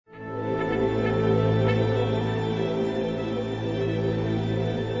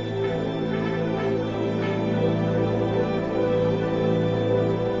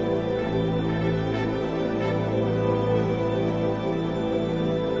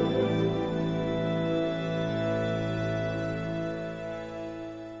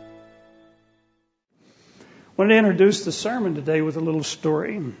wanted to introduce the sermon today with a little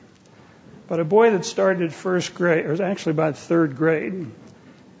story about a boy that started first grade, or actually about third grade.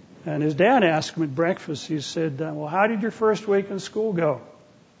 And his dad asked him at breakfast, he said, well, how did your first week in school go?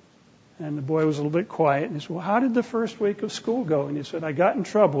 And the boy was a little bit quiet. And he said, well, how did the first week of school go? And he said, I got in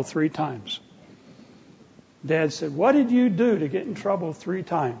trouble 3 times. Dad said, what did you do to get in trouble 3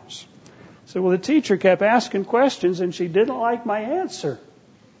 times? He said, well, the teacher kept asking questions and she didn't like my answer.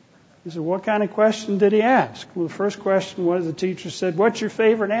 He said, what kind of question did he ask? Well, the first question was, the teacher said, what's your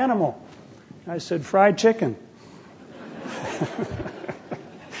favorite animal? I said, fried chicken.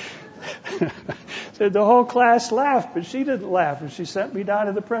 Said the whole class laughed, but she didn't laugh, and she sent me down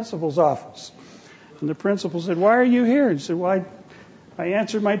to the principal's office. And the principal said, why are you here? He said, well, I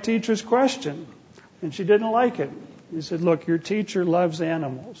answered my teacher's question, and she didn't like it. He said, look, your teacher loves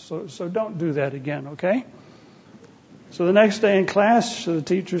animals, so don't do that again, okay? So the next day in class, the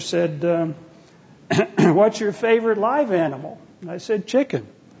teacher said, what's your favorite live animal? And I said, chicken.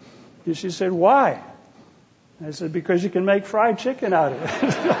 And she said, why? I said, because you can make fried chicken out of it.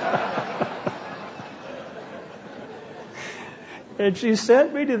 And she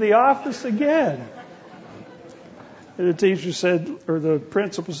sent me to the office again. And the teacher said, or the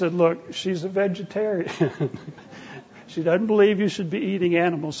principal said, look, she's a vegetarian. She doesn't believe you should be eating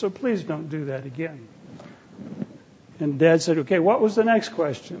animals, so please don't do that again. And Dad said, okay, what was the next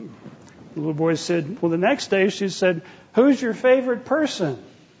question? The little boy said, well, the next day she said, who's your favorite person?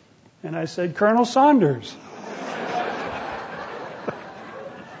 And I said, Colonel Saunders.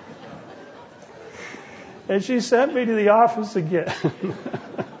 And she sent me to the office again.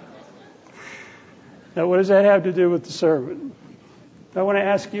 Now, what does that have to do with the sermon? I want to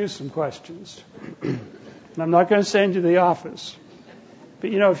ask you some questions. And I'm not going to send you to the office.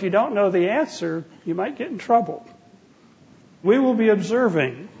 But, if you don't know the answer, you might get in trouble. We will be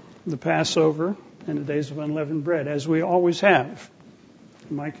observing the Passover and the days of unleavened bread, as we always have.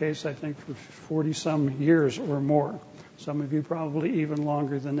 In my case, I think for 40-some years or more. Some of you probably even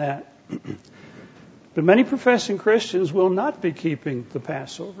longer than that. But many professing Christians will not be keeping the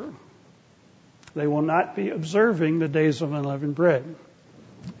Passover. They will not be observing the days of unleavened bread.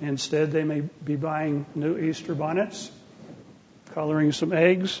 Instead, they may be buying new Easter bonnets, coloring some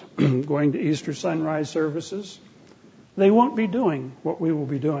eggs, going to Easter sunrise services. They won't be doing what we will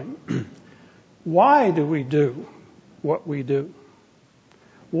be doing. Why do we do what we do?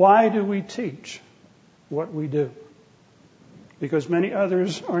 Why do we teach what we do? Because many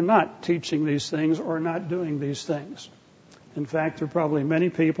others are not teaching these things or not doing these things. In fact, there are probably many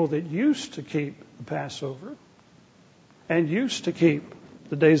people that used to keep the Passover and used to keep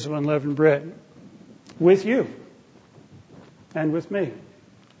the days of unleavened bread with you and with me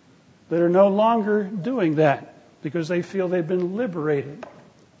that are no longer doing that because they feel they've been liberated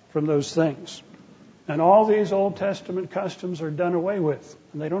from those things. And all these Old Testament customs are done away with,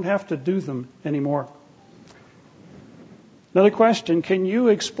 and they don't have to do them anymore. Another question, can you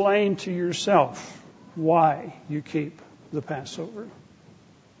explain to yourself why you keep the Passover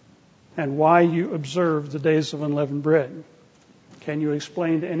and why you observe the days of unleavened bread? Can you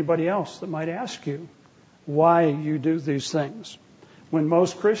explain to anybody else that might ask you why you do these things when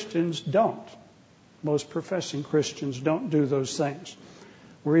most Christians don't? Most professing Christians don't do those things.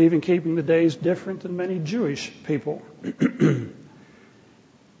 We're even keeping the days different than many Jewish people.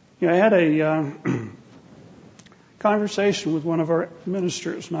 I had a conversation with one of our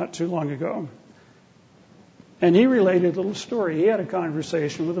ministers not too long ago. And he related a little story. He had a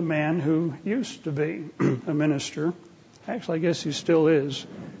conversation with a man who used to be a minister. Actually, I guess he still is.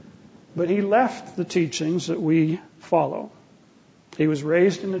 But he left the teachings that we follow. He was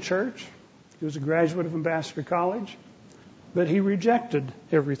raised in the church. He was a graduate of Ambassador College. But he rejected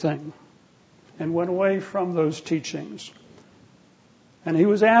everything and went away from those teachings. And he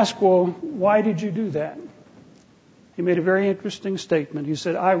was asked, well, why did you do that? He made a very interesting statement. He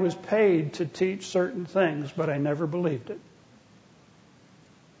said, I was paid to teach certain things, but I never believed it.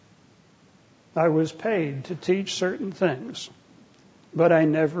 I was paid to teach certain things, but I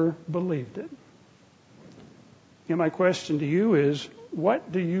never believed it. And my question to you is,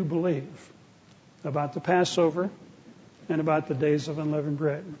 what do you believe about the Passover and about the days of unleavened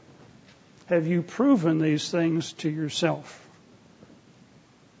bread? Have you proven these things to yourself?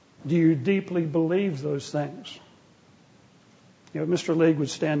 Do you deeply believe those things? If Mr. League would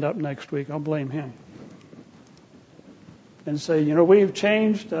stand up next week, I'll blame him. And say, we've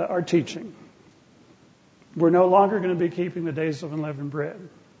changed our teaching. We're no longer going to be keeping the days of unleavened bread.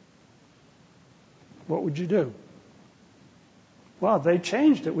 What would you do? Well, they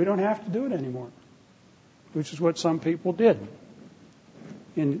changed it. We don't have to do it anymore. Which is what some people did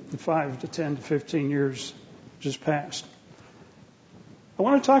in the 5 to 10 to 15 years just passed. I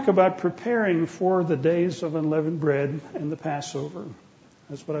want to talk about preparing for the days of unleavened bread and the Passover.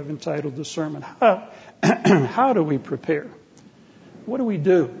 That's what I've entitled the sermon. How do we prepare? What do we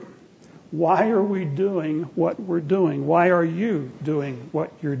do? Why are we doing what we're doing? Why are you doing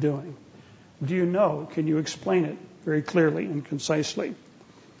what you're doing? Do you know? Can you explain it very clearly and concisely?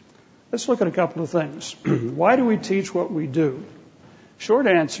 Let's look at a couple of things. Why do we teach what we do? Short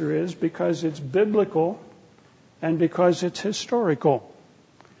answer is because it's biblical and because it's historical.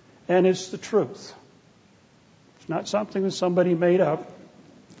 And it's the truth. It's not something that somebody made up.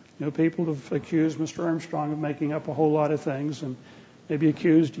 You know, people have accused Mr. Armstrong of making up a whole lot of things and maybe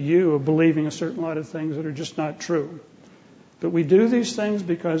accused you of believing a certain lot of things that are just not true. But we do these things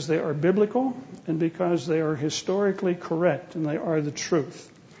because they are biblical and because they are historically correct and they are the truth.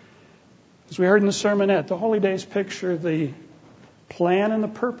 As we heard in the sermonette, the Holy Days picture the plan and the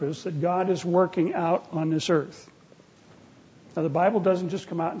purpose that God is working out on this earth. Now, the Bible doesn't just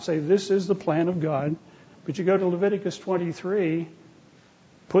come out and say, this is the plan of God, but you go to Leviticus 23,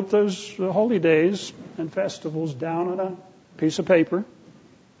 put those holy days and festivals down on a piece of paper.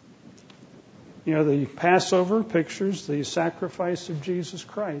 You know, the Passover pictures the sacrifice of Jesus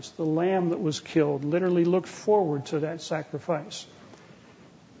Christ. The lamb that was killed literally looked forward to that sacrifice.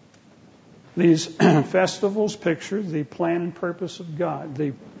 These festivals picture the plan and purpose of God,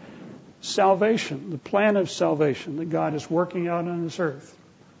 the salvation, the plan of salvation that God is working out on this earth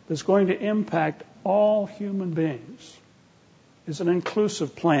that's going to impact all human beings. It's an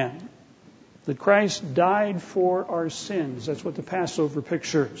inclusive plan. That Christ died for our sins. That's what the Passover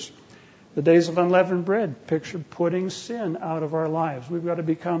pictures. The days of unleavened bread picture putting sin out of our lives. We've got to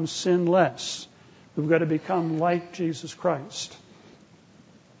become sinless. We've got to become like Jesus Christ.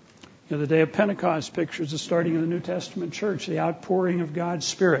 You know, the day of Pentecost pictures the starting of the New Testament church, the outpouring of God's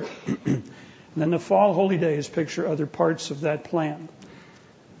Spirit. And then the fall holy days picture other parts of that plan.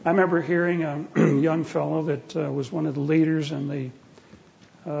 I remember hearing a young fellow that was one of the leaders in the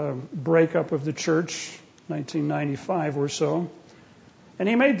breakup of the church, 1995 or so. And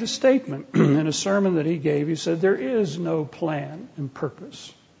he made the statement in a sermon that he gave. He said, there is no plan and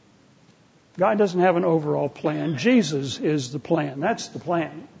purpose. God doesn't have an overall plan. Jesus is the plan. That's the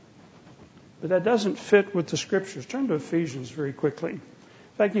plan. But that doesn't fit with the Scriptures. Turn to Ephesians very quickly. In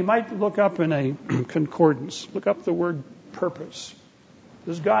fact, you might look up in a concordance. Look up the word purpose.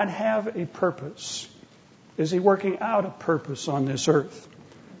 Does God have a purpose? Is He working out a purpose on this earth?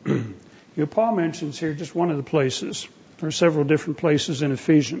 You know, Paul mentions here just one of the places. There are several different places in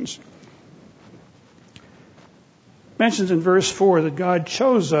Ephesians. Mentions in verse 4 that God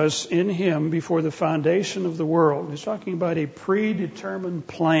chose us in Him before the foundation of the world. He's talking about a predetermined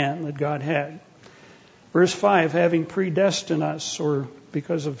plan that God had. Verse 5, having predestined us, or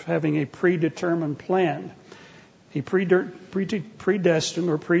because of having a predetermined plan. He predestined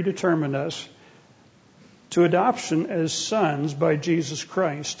or predetermined us to adoption as sons by Jesus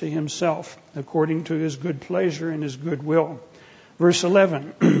Christ to Himself, according to His good pleasure and His good will. Verse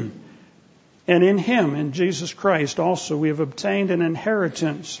 11, and in Him, in Jesus Christ also, we have obtained an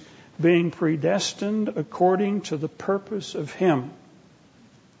inheritance, being predestined according to the purpose of Him,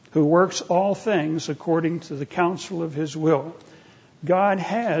 who works all things according to the counsel of His will. God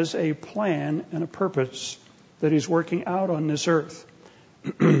has a plan and a purpose that He's working out on this earth.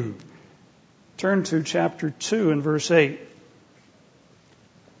 Turn to chapter 2 and verse 8.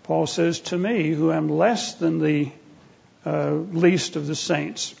 Paul says, to me, who am less than the least of the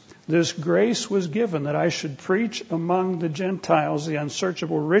saints, this grace was given that I should preach among the Gentiles the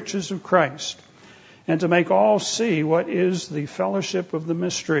unsearchable riches of Christ, and to make all see what is the fellowship of the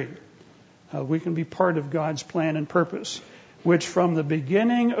mystery. We can be part of God's plan and purpose, which from the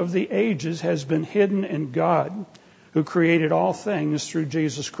beginning of the ages has been hidden in God, who created all things through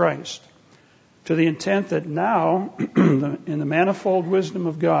Jesus Christ, to the intent that now, in the manifold wisdom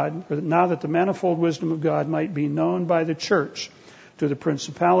of God, or now that the manifold wisdom of God might be known by the church, to the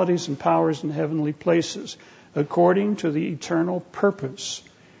principalities and powers in heavenly places, according to the eternal purpose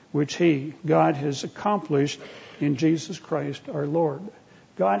which He, God, has accomplished in Jesus Christ our Lord.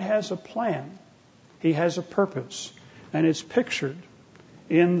 God has a plan. He has a purpose. And it's pictured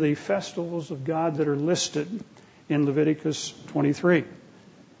in the festivals of God that are listed in Leviticus 23.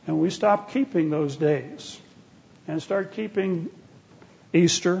 And we stop keeping those days and start keeping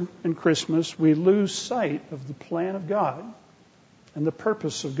Easter and Christmas, we lose sight of the plan of God and the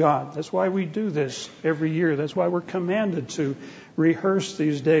purpose of God. That's why we do this every year. That's why we're commanded to rehearse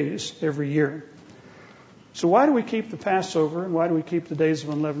these days every year. So why do we keep the Passover and why do we keep the days of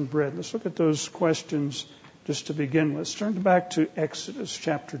unleavened bread? Let's look at those questions just to begin with. Let's turn back to Exodus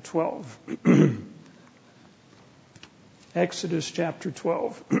chapter 12. Exodus chapter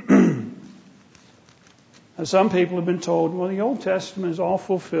 12. Now, some people have been told, well, the Old Testament is all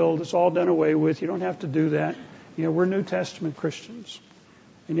fulfilled. It's all done away with. You don't have to do that. We're New Testament Christians.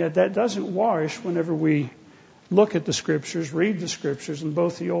 And yet that doesn't wash whenever we look at the Scriptures, read the Scriptures in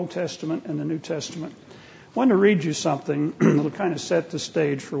both the Old Testament and the New Testament. I want to read you something that will kind of set the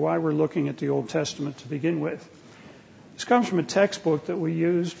stage for why we're looking at the Old Testament to begin with. This comes from a textbook that we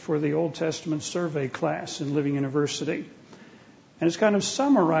used for the Old Testament survey class in Living University. And it's kind of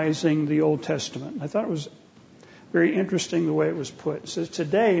summarizing the Old Testament. I thought it was very interesting the way it was put. It says,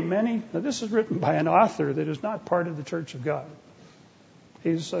 today now this is written by an author that is not part of the Church of God.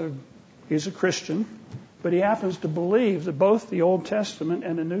 He's a Christian, but he happens to believe that both the Old Testament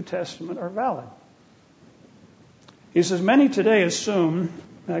and the New Testament are valid. He says, many today assume,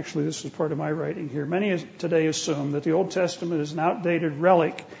 actually this is part of my writing here, many today assume that the Old Testament is an outdated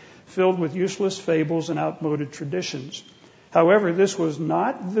relic filled with useless fables and outmoded traditions. However, this was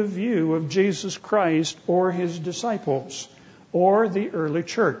not the view of Jesus Christ or his disciples or the early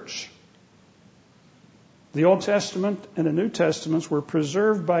church. The Old Testament and the New Testaments were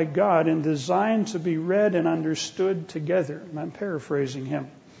preserved by God and designed to be read and understood together. And I'm paraphrasing him,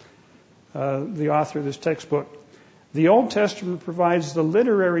 the author of this textbook. The Old Testament provides the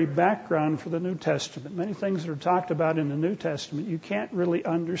literary background for the New Testament. Many things that are talked about in the New Testament you can't really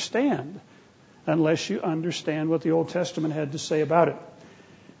understand unless you understand what the Old Testament had to say about it.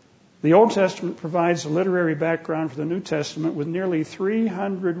 The Old Testament provides a literary background for the New Testament with nearly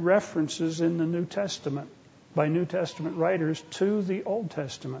 300 references in the New Testament by New Testament writers to the Old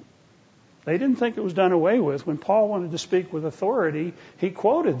Testament. They didn't think it was done away with. When Paul wanted to speak with authority, he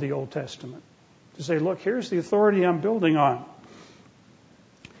quoted the Old Testament to say, look, here's the authority I'm building on.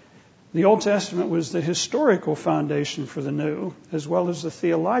 The Old Testament was the historical foundation for the New, as well as the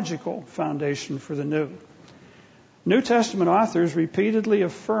theological foundation for the New. New Testament authors repeatedly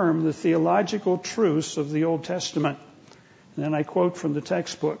affirm the theological truths of the Old Testament. And then I quote from the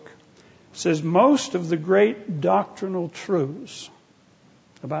textbook. It says, most of the great doctrinal truths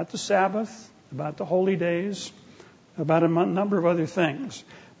about the Sabbath, about the holy days, about a number of other things,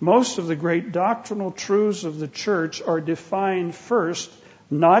 most of the great doctrinal truths of the church are defined first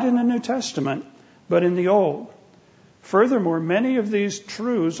not in the New Testament, but in the Old. Furthermore, many of these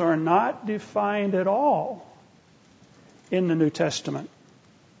truths are not defined at all in the New Testament.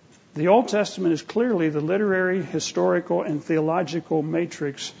 The Old Testament is clearly the literary, historical, and theological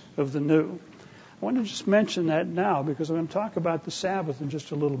matrix of the New. I want to just mention that now because I'm going to talk about the Sabbath in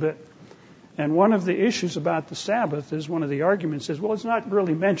just a little bit. And one of the issues about the Sabbath is one of the arguments is, well, it's not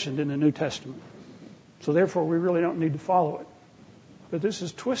really mentioned in the New Testament. So therefore, we really don't need to follow it. But this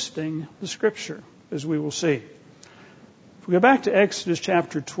is twisting the Scripture, as we will see. If we go back to Exodus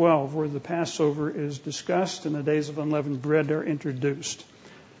chapter 12, where the Passover is discussed and the days of unleavened bread are introduced,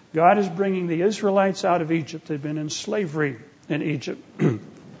 God is bringing the Israelites out of Egypt. They've been in slavery in Egypt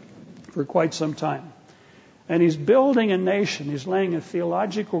for quite some time. And he's building a nation. He's laying a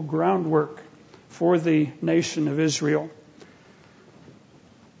theological groundwork for the nation of Israel.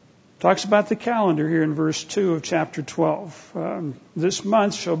 Talks about the calendar here in verse 2 of chapter 12. This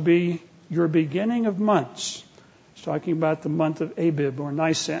month shall be your beginning of months. It's talking about the month of Abib or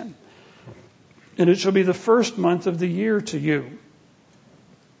Nisan. And it shall be the first month of the year to you.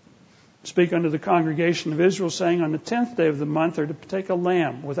 Speak unto the congregation of Israel, saying, on the 10th day of the month are to take a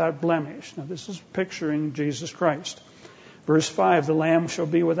lamb without blemish. Now this is picturing Jesus Christ. Verse 5, the lamb shall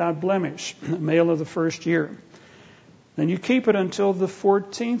be without blemish, the male of the first year. Then you keep it until the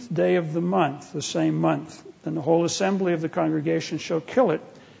 14th day of the month, the same month. Then the whole assembly of the congregation shall kill it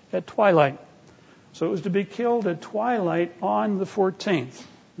at twilight. So it was to be killed at twilight on the 14th.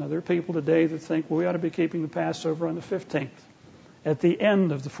 Now there are people today that think, well, we ought to be keeping the Passover on the 15th, at the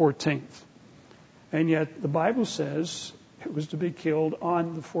end of the 14th. And yet the Bible says it was to be killed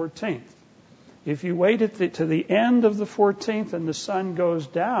on the 14th. If you wait to the end of the 14th and the sun goes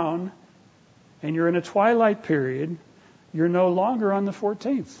down and you're in a twilight period, you're no longer on the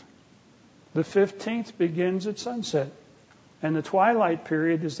 14th. The 15th begins at sunset. And the twilight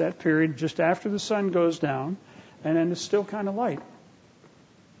period is that period just after the sun goes down, and then it's still kind of light.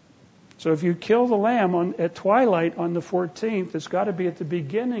 So if you kill the lamb at twilight on the 14th, it's got to be at the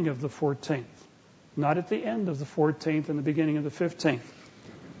beginning of the 14th, not at the end of the 14th and the beginning of the 15th.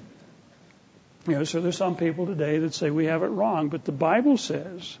 So there's some people today that say we have it wrong, but the Bible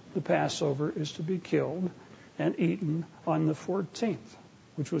says the Passover is to be killed and eaten on the 14th,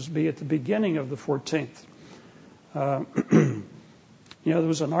 which was to be at the beginning of the 14th. There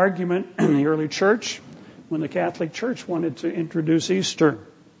was an argument in the early church when the Catholic Church wanted to introduce Easter.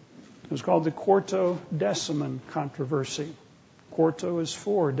 It was called the Quarto-Deciman controversy. Quarto is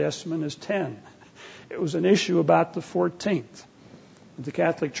 4, deciman is 10. It was an issue about the 14th. The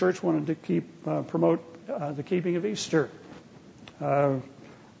Catholic Church wanted to promote the keeping of Easter,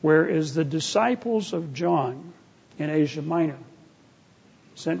 whereas the disciples of John in Asia Minor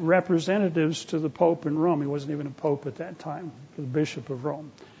sent representatives to the Pope in Rome. He wasn't even a Pope at that time, the Bishop of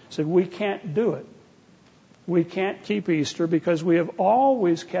Rome. Said, we can't do it. We can't keep Easter because we have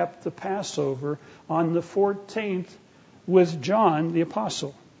always kept the Passover on the 14th with John the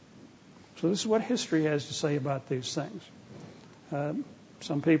Apostle. So this is what history has to say about these things.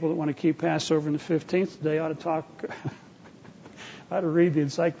 Some people that want to keep Passover on the 15th, they ought to read the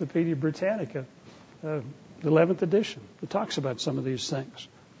Encyclopedia Britannica, the 11th edition. It talks about some of these things.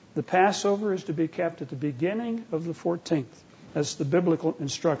 The Passover is to be kept at the beginning of the 14th. That's the biblical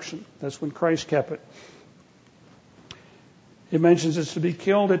instruction. That's when Christ kept it. It mentions it's to be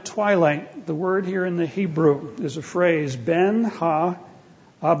killed at twilight. The word here in the Hebrew is a phrase, ben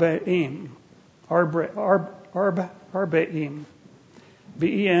ha-abaim, arbaim,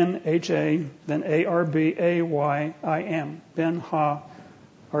 B-E-N-H-A, then A-R-B-A-Y-I-M, ben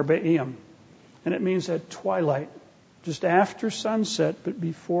ha-arbaim. And it means at twilight, just after sunset, but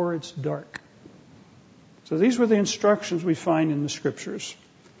before it's dark. So these were the instructions we find in the Scriptures.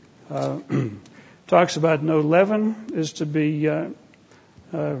 Talks about no leaven is to be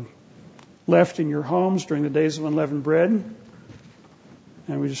left in your homes during the days of unleavened bread.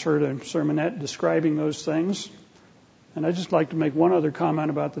 And we just heard a sermonette describing those things. And I'd just like to make one other comment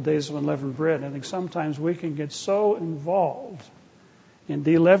about the days of unleavened bread. I think sometimes we can get so involved in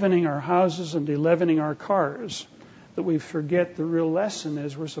de-leavening our houses and de-leavening our cars that we forget the real lesson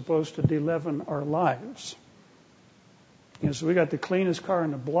is we're supposed to de-leaven our lives. So we got the cleanest car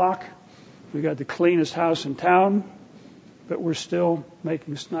in the block. We got the cleanest house in town, but we're still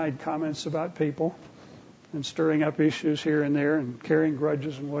making snide comments about people and stirring up issues here and there and carrying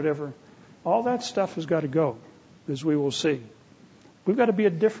grudges and whatever. All that stuff has got to go, as we will see. We've got to be a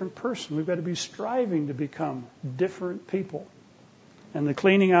different person. We've got to be striving to become different people. And the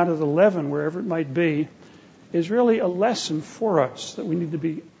cleaning out of the leaven, wherever it might be, is really a lesson for us that we need to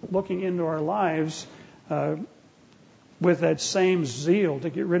be looking into our lives with that same zeal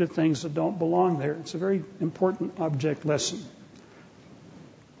to get rid of things that don't belong there. It's a very important object lesson.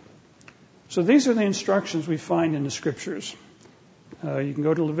 So these are the instructions we find in the Scriptures. You can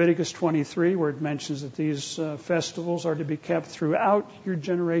go to Leviticus 23, where it mentions that these festivals are to be kept throughout your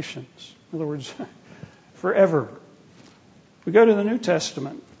generations. In other words, forever. We go to the New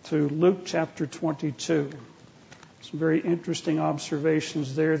Testament, to Luke chapter 22. Some very interesting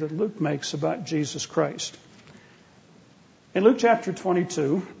observations there that Luke makes about Jesus Christ. In Luke chapter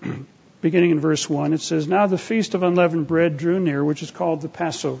 22, beginning in verse 1, it says, Now the feast of unleavened bread drew near, which is called the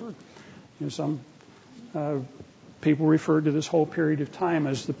Passover. Some people refer to this whole period of time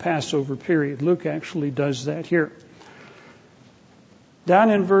as the Passover period. Luke actually does that here. Down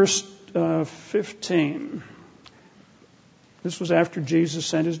in verse 15, this was after Jesus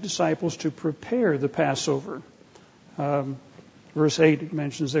sent his disciples to prepare the Passover. Verse 8, it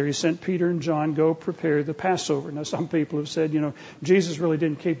mentions there, he sent Peter and John, go prepare the Passover. Now, some people have said, Jesus really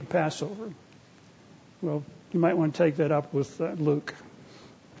didn't keep the Passover. Well, you might want to take that up with Luke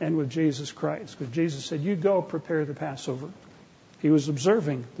and with Jesus Christ, because Jesus said, you go prepare the Passover. He was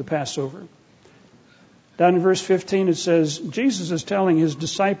observing the Passover. Down in verse 15, it says, Jesus is telling his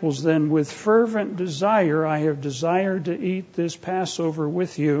disciples then, with fervent desire, I have desired to eat this Passover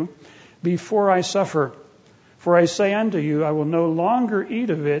with you before I suffer. For I say unto you, I will no longer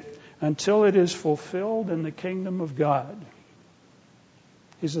eat of it until it is fulfilled in the kingdom of God.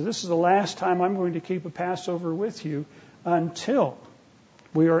 He said, this is the last time I'm going to keep a Passover with you until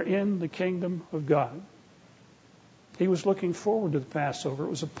we are in the kingdom of God. He was looking forward to the Passover. It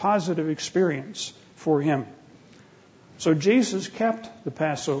was a positive experience for him. So Jesus kept the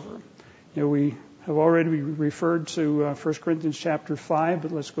Passover. We have already referred to 1 Corinthians chapter 5,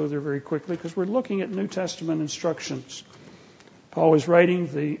 but let's go there very quickly because we're looking at New Testament instructions. Paul was writing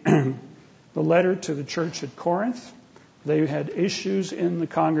the letter to the church at Corinth. They had issues in the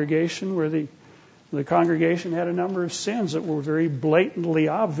congregation where the congregation had a number of sins that were very blatantly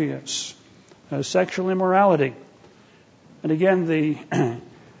obvious. Sexual immorality. And again,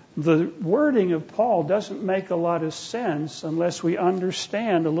 the wording of Paul doesn't make a lot of sense unless we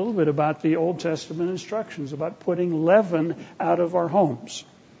understand a little bit about the Old Testament instructions about putting leaven out of our homes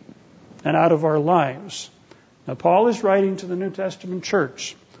and out of our lives. Now, Paul is writing to the New Testament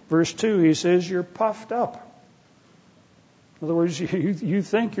church. Verse 2, he says, you're puffed up. In other words, you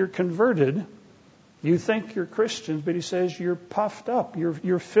think you're converted, You think you're Christians, but he says you're puffed up.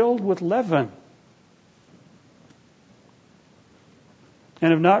 You're filled with leaven.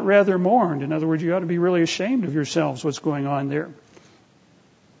 And have not rather mourned. In other words, you ought to be really ashamed of yourselves, what's going on there.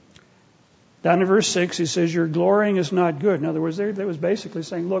 Down in verse 6, he says, your glorying is not good. In other words, they was basically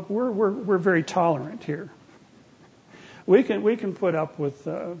saying, look, we're very tolerant here. We can put up with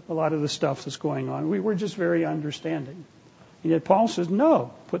a lot of the stuff that's going on. We're just very understanding. And yet Paul says,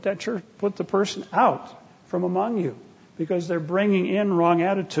 no, put the person out from among you, because they're bringing in wrong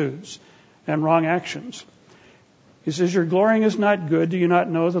attitudes and wrong actions. He says, your glorying is not good. Do you not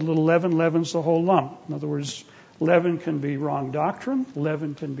know that little leaven leavens the whole lump? In other words, leaven can be wrong doctrine.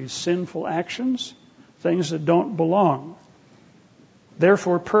 Leaven can be sinful actions, things that don't belong.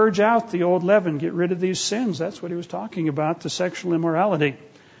 Therefore, purge out the old leaven. Get rid of these sins. That's what he was talking about, the sexual immorality,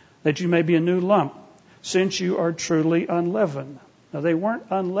 that you may be a new lump, since you are truly unleavened. Now, they weren't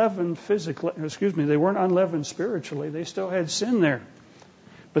unleavened they weren't unleavened spiritually. They still had sin there.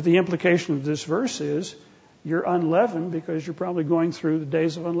 But the implication of this verse is, you're unleavened because you're probably going through the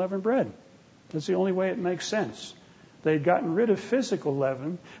days of unleavened bread. That's the only way it makes sense. They'd gotten rid of physical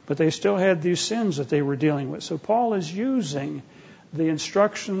leaven, but they still had these sins that they were dealing with. So Paul is using the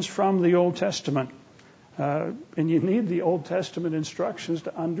instructions from the Old Testament. And you need the Old Testament instructions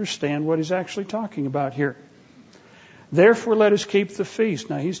to understand what he's actually talking about here. Therefore, let us keep the feast.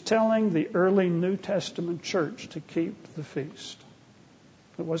 Now, he's telling the early New Testament church to keep the feast.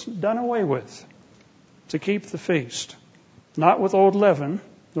 It wasn't done away with. To keep the feast. Not with old leaven,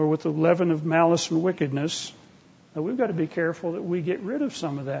 nor with the leaven of malice and wickedness. Now, we've got to be careful that we get rid of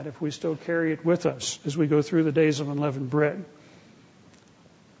some of that if we still carry it with us as we go through the days of unleavened bread.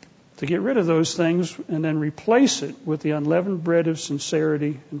 To get rid of those things and then replace it with the unleavened bread of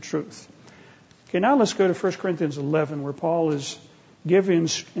sincerity and truth. Okay, now let's go to 1 Corinthians 11, where Paul is giving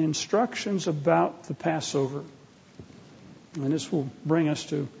instructions about the Passover. And this will bring us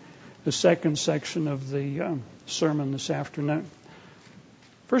to the second section of the sermon this afternoon.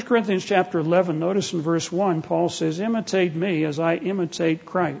 1 Corinthians chapter 11, notice in verse 1, Paul says, imitate me as I imitate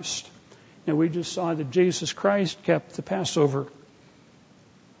Christ. And we just saw that Jesus Christ kept the Passover.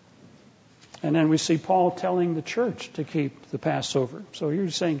 And then we see Paul telling the church to keep the Passover. So you're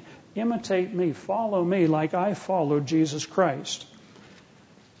saying, imitate me, follow me like I followed Jesus Christ.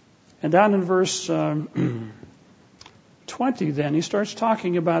 And down in verse 20 then, he starts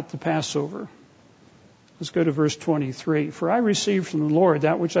talking about the Passover. Let's go to verse 23. For I received from the Lord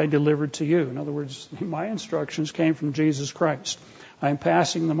that which I delivered to you. In other words, my instructions came from Jesus Christ. I am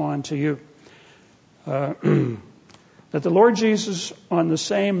passing them on to you. That the Lord Jesus, on the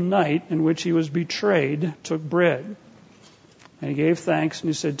same night in which he was betrayed, took bread. And he gave thanks and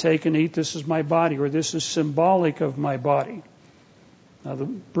he said, take and eat, this is my body, or this is symbolic of my body. Now, the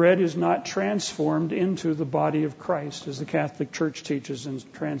bread is not transformed into the body of Christ, as the Catholic Church teaches in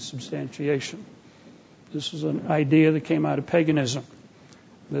transubstantiation. This is an idea that came out of paganism,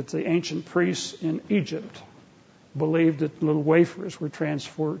 that the ancient priests in Egypt believed that little wafers were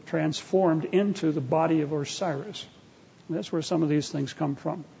transformed into the body of Osiris. And that's where some of these things come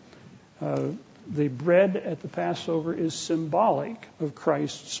from. The bread at the Passover is symbolic of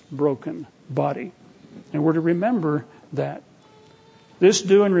Christ's broken body. And we're to remember that. This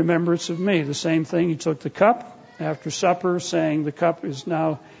do in remembrance of me. The same thing, he took the cup after supper, saying the cup is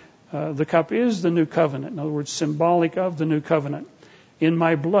the new covenant. In other words, symbolic of the new covenant. In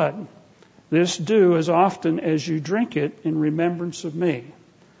my blood. This do as often as you drink it in remembrance of me.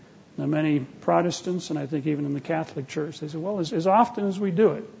 Now, many Protestants, and I think even in the Catholic Church, they say, well, as often as we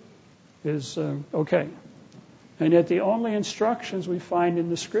do it is okay. And yet the only instructions we find in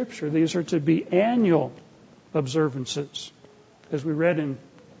the Scripture, these are to be annual observances, as we read in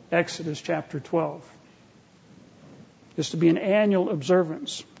Exodus chapter 12. It's to be an annual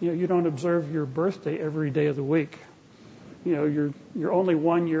observance. You don't observe your birthday every day of the week. You're only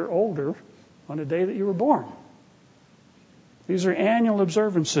 1 year older on the day that you were born. These are annual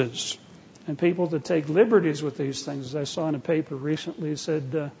observances. And people that take liberties with these things, as I saw in a paper recently,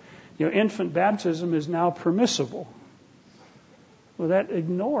 said, infant baptism is now permissible. Well, that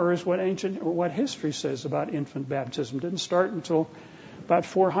ignores what history says about infant baptism. It didn't start until about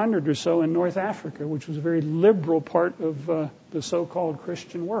 400 or so in North Africa, which was a very liberal part of the so-called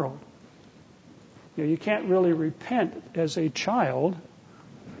Christian world. You can't really repent as a child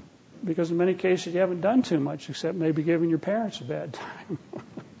because in many cases you haven't done too much except maybe giving your parents a bad time.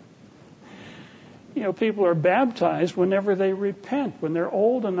 People are baptized whenever they repent, when they're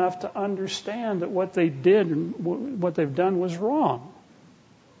old enough to understand that what they did and what they've done was wrong.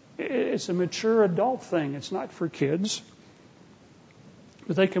 It's a mature adult thing. It's not for kids.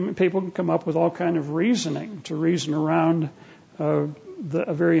 But people can come up with all kind of reasoning to reason around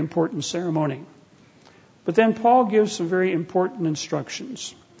a very important ceremony. But then Paul gives some very important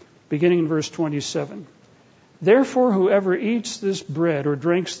instructions, beginning in verse 27. Therefore, whoever eats this bread or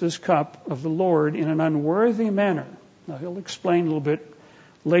drinks this cup of the Lord in an unworthy manner, now he'll explain a little bit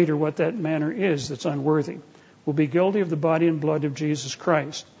later what that manner is that's unworthy, will be guilty of the body and blood of Jesus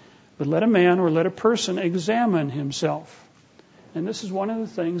Christ. But let a man or let a person examine himself. And this is one of the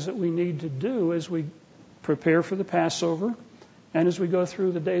things that we need to do as we prepare for the Passover and as we go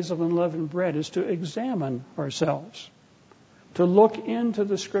through the days of unleavened bread, is to examine ourselves, to look into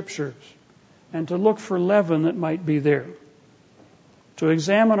the Scriptures, and to look for leaven that might be there. To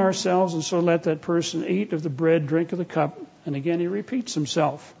examine ourselves, and so let that person eat of the bread, drink of the cup. And again he repeats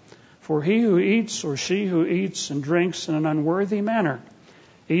himself. For he who eats, or she who eats and drinks in an unworthy manner,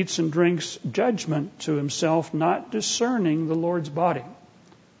 eats and drinks judgment to himself, not discerning the Lord's body.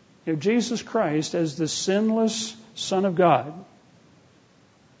 If Jesus Christ, as the sinless Son of God,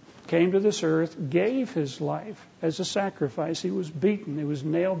 came to this earth, gave his life as a sacrifice. He was beaten. He was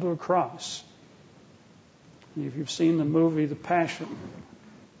nailed to a cross. And if you've seen the movie The Passion,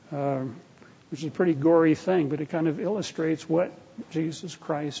 which is a pretty gory thing, but it kind of illustrates what Jesus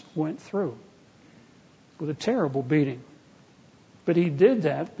Christ went through with a terrible beating. But he did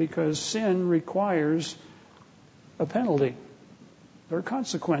that because sin requires a penalty. There are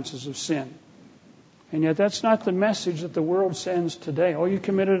consequences of sin. And yet that's not the message that the world sends today. Oh, you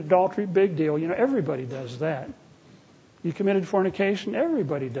committed adultery, big deal. Everybody does that. You committed fornication,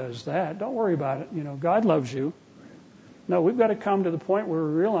 everybody does that. Don't worry about it. God loves you. No, we've got to come to the point where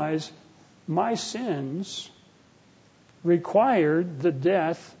we realize my sins required the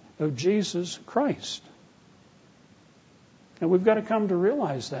death of Jesus Christ. And we've got to come to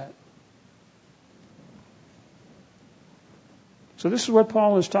realize that. So this is what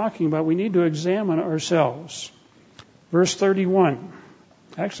Paul is talking about. We need to examine ourselves. Verse 31.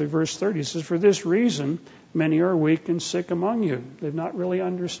 Actually, verse 30 says, for this reason, many are weak and sick among you. They've not really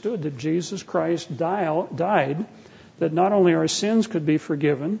understood that Jesus Christ died, that not only our sins could be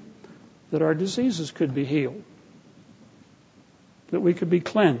forgiven, that our diseases could be healed, that we could be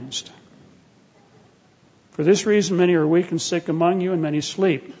cleansed. For this reason, many are weak and sick among you, and many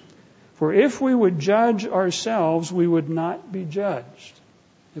sleep. For if we would judge ourselves, we would not be judged.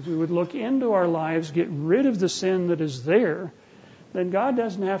 If we would look into our lives, get rid of the sin that is there, then God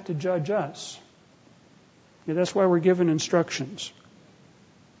doesn't have to judge us. That's why we're given instructions.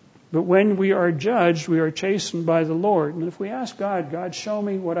 But when we are judged, we are chastened by the Lord. And if we ask God, God, show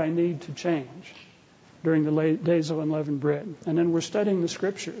me what I need to change during the days of unleavened bread, and then we're studying the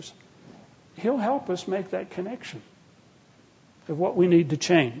Scriptures, He'll help us make that connection of what we need to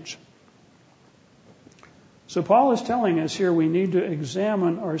change. So Paul is telling us here we need to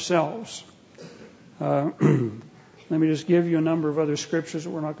examine ourselves. Let me just give you a number of other scriptures that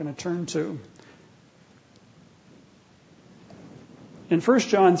we're not going to turn to. In 1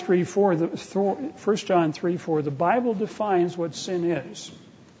 John 3:4, the Bible defines what sin is.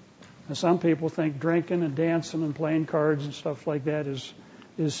 Now, some people think drinking and dancing and playing cards and stuff like that is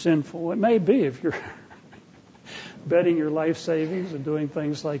sinful. It may be if you're betting your life savings and doing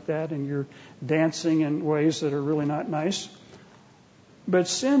things like that, and you're dancing in ways that are really not nice. But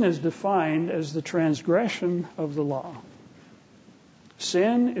sin is defined as the transgression of the law.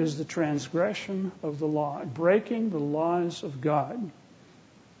 Sin is the transgression of the law, breaking the laws of God.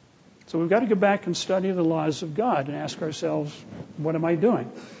 So we've got to go back and study the laws of God and ask ourselves, what am I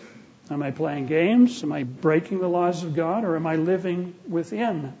doing? Am I playing games? Am I breaking the laws of God? Or am I living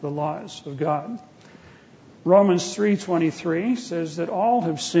within the laws of God? Romans 3:23 says that all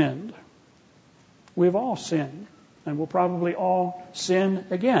have sinned. We've all sinned. And we'll probably all sin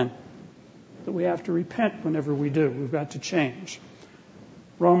again. That we have to repent whenever we do. We've got to change.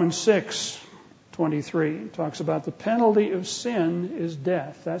 Romans 6:23 talks about the penalty of sin is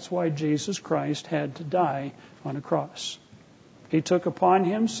death. That's why Jesus Christ had to die on a cross. He took upon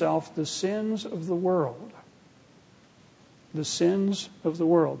himself the sins of the world. The sins of the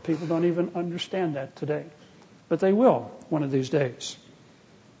world. People don't even understand that today. But they will one of these days.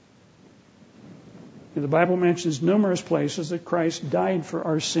 The Bible mentions numerous places that Christ died for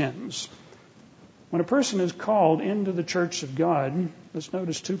our sins. When a person is called into the church of God, let's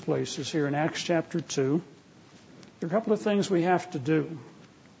notice two places here in Acts chapter 2. There are a couple of things we have to do.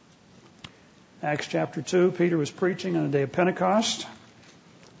 Acts chapter 2, Peter was preaching on the day of Pentecost.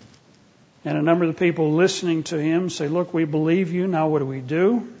 And a number of the people listening to him say, look, we believe you, now what do we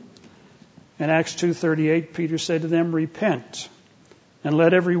do? In Acts 2:38, Peter said to them, repent And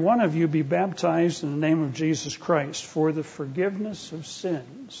let every one of you be baptized in the name of Jesus Christ for the forgiveness of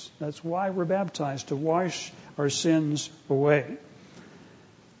sins. That's why we're baptized, to wash our sins away.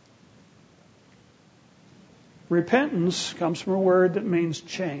 Repentance comes from a word that means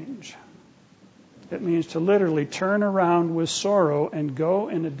change. It means to literally turn around with sorrow and go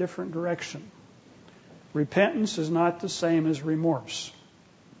in a different direction. Repentance is not the same as remorse.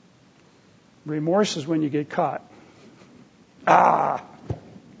 Remorse is when you get caught.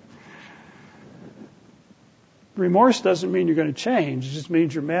 Remorse doesn't mean you're going to change. It just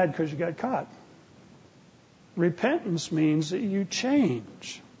means you're mad because you got caught. Repentance means that you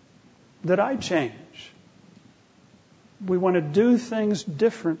change, that I change. We want to do things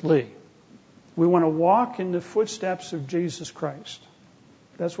differently. We want to walk in the footsteps of Jesus Christ.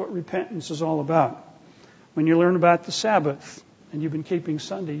 That's what repentance is all about. When you learn about the Sabbath and you've been keeping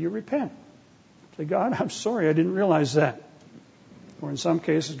Sunday, you repent. Say, God, I'm sorry, I didn't realize that. Or in some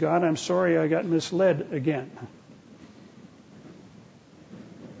cases, God, I'm sorry I got misled again.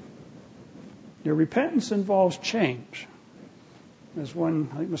 Your repentance involves change. As one,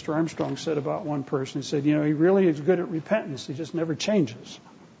 I think Mr. Armstrong said about one person, he said, he really is good at repentance. He just never changes.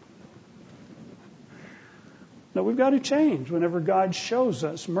 No, we've got to change whenever God shows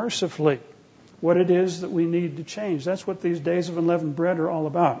us mercifully what it is that we need to change. That's what these days of unleavened bread are all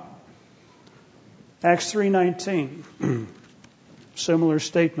about. Acts 3:19, similar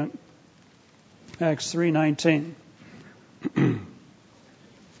statement. Acts 3:19.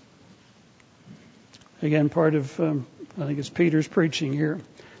 Again, part of, I think it's Peter's preaching here.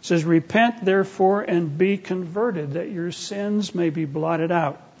 It says, repent therefore and be converted, that your sins may be blotted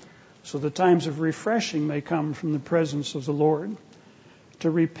out, so the times of refreshing may come from the presence of the Lord. To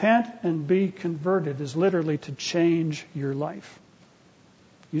repent and be converted is literally to change your life.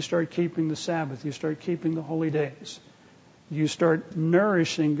 You start keeping the Sabbath. You start keeping the holy days. You start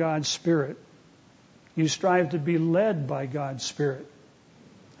nourishing God's Spirit. You strive to be led by God's Spirit.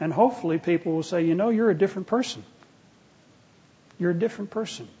 And hopefully people will say, you're a different person. You're a different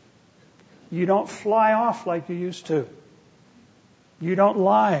person. You don't fly off like you used to. You don't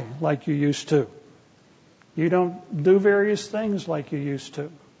lie like you used to. You don't do various things like you used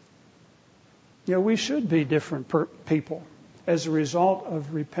to. We should be different people as a result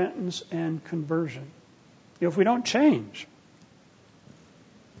of repentance and conversion. If we don't change,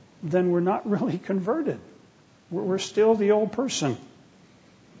 then we're not really converted. We're still the old person.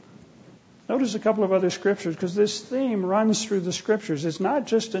 Notice a couple of other scriptures, because this theme runs through the scriptures. It's not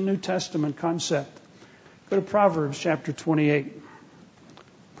just a New Testament concept. Go to Proverbs chapter 28.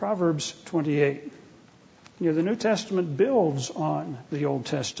 Proverbs 28. The New Testament builds on the Old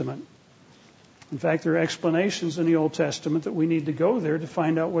Testament. In fact, there are explanations in the Old Testament that we need to go there to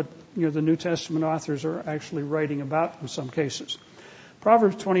find out what the New Testament authors are actually writing about in some cases.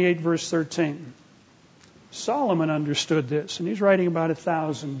 Proverbs 28, verse 13. Solomon understood this, and he's writing about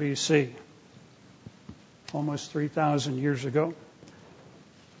 1000 BC, almost 3,000 years ago.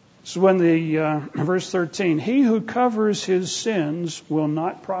 So when verse 13, he who covers his sins will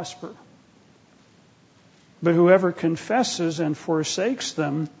not prosper, but whoever confesses and forsakes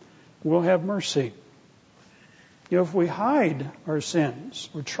them will have mercy. If we hide our sins,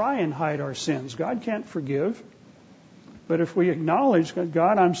 or try and hide our sins, God can't forgive. But if we acknowledge,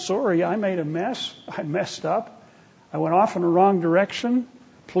 God, I'm sorry, I made a mess, I messed up, I went off in the wrong direction,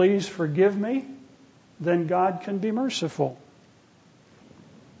 please forgive me, then God can be merciful.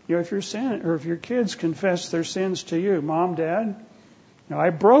 If your kids confess their sins to you, Mom, Dad, I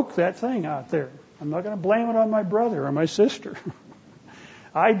broke that thing out there. I'm not going to blame it on my brother or my sister.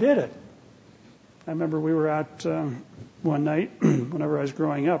 I did it. I remember we were out one night, whenever I was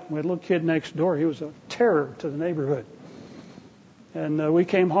growing up. We had a little kid next door. He was a terror to the neighborhood. And we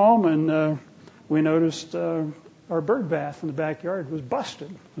came home and we noticed our bird bath in the backyard was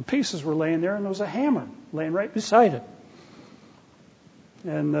busted. The pieces were laying there and there was a hammer laying right beside it.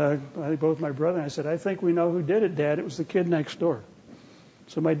 And I think both my brother and I said, I think we know who did it, Dad. It was the kid next door.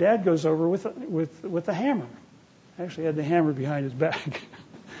 So my dad goes over with the hammer. Actually had the hammer behind his back.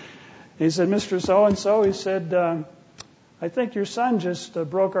 He said, Mr. So-and-so, he said, I think your son just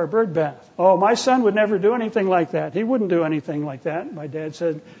broke our bird bath. Oh, my son would never do anything like that. He wouldn't do anything like that. My dad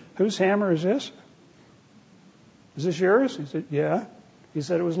said, whose hammer is this? Is this yours? He said, yeah. He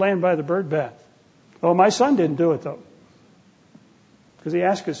said, it was laying by the bird bath. Oh, my son didn't do it, though. Because he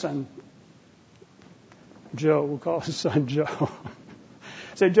asked his son, Joe, we'll call his son Joe.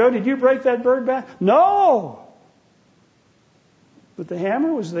 He said, Joe, did you break that bird bath? No! But the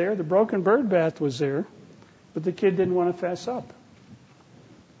hammer was there, the broken bird bath was there, but the kid didn't want to fess up.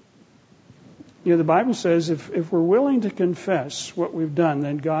 The Bible says if we're willing to confess what we've done,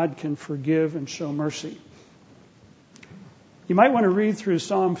 then God can forgive and show mercy. You might want to read through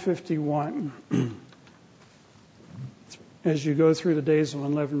Psalm 51 as you go through the days of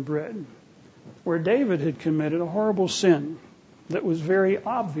unleavened bread, where David had committed a horrible sin that was very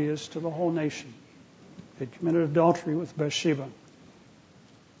obvious to the whole nation. He had committed adultery with Bathsheba.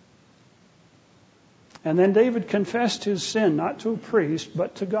 And then David confessed his sin, not to a priest,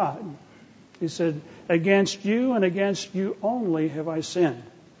 but to God. He said, against you and against you only have I sinned.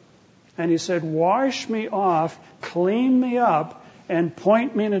 And he said, wash me off, clean me up, and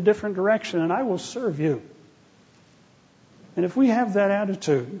point me in a different direction, and I will serve you. And if we have that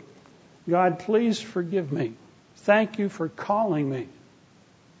attitude, God, please forgive me. Thank you for calling me.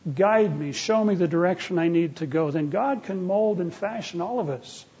 Guide me, show me the direction I need to go. Then God can mold and fashion all of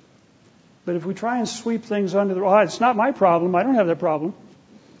us. But if we try and sweep things under the rug, it's not my problem, I don't have that problem.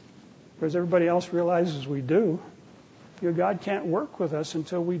 Whereas everybody else realizes we do. God can't work with us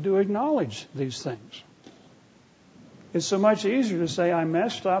until we do acknowledge these things. It's so much easier to say, I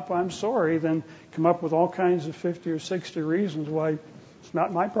messed up, I'm sorry, than come up with all kinds of 50 or 60 reasons why it's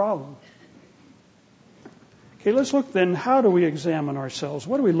not my problem. Okay, let's look then, how do we examine ourselves?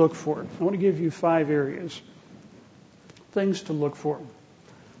 What do we look for? I want to give you 5 areas. Things to look for.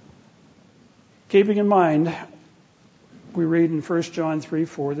 Keeping in mind, we read in 1 John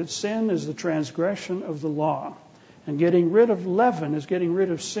 3:4 that sin is the transgression of the law. And getting rid of leaven is getting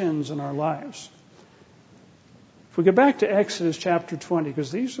rid of sins in our lives. If we go back to Exodus chapter 20,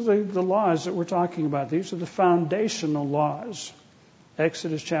 because these are the laws that we're talking about. These are the foundational laws.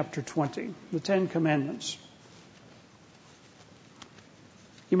 Exodus chapter 20, the 10 Commandments.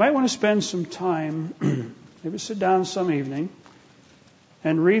 You might want to spend some time, maybe sit down some evening,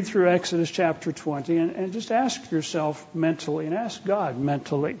 and read through Exodus chapter 20 and just ask yourself mentally and ask God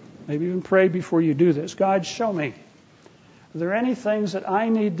mentally. Maybe even pray before you do this. God, show me. Are there any things that I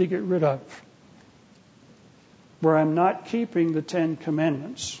need to get rid of where I'm not keeping the 10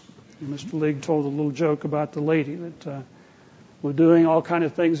 Commandments? Mr. League told a little joke about the lady that was doing all kind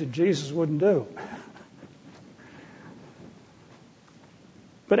of things that Jesus wouldn't do.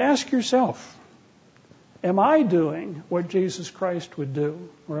 But ask yourself, am I doing what Jesus Christ would do?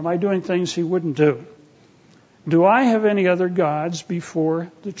 Or am I doing things he wouldn't do? Do I have any other gods before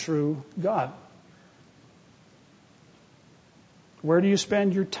the true God? Where do you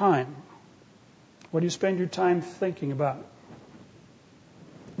spend your time? What do you spend your time thinking about?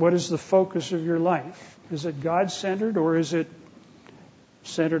 What is the focus of your life? Is it God-centered or is it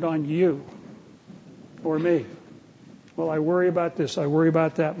centered on you or me? Well, I worry about this, I worry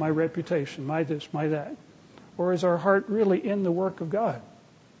about that, my reputation, my this, my that. Or is our heart really in the work of God?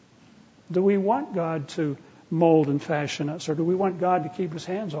 Do we want God to mold and fashion us, or do we want God to keep his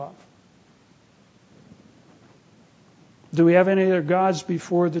hands off? Do we have any other gods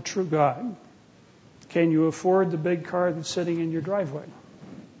before the true God? Can you afford the big car that's sitting in your driveway?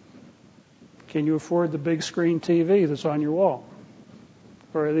 Can you afford the big screen TV that's on your wall?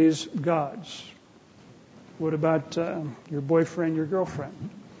 Or are these gods? What about your boyfriend, your girlfriend?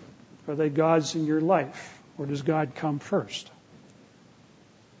 Are they gods in your life? Or does God come first?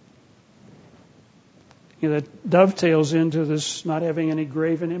 That dovetails into this not having any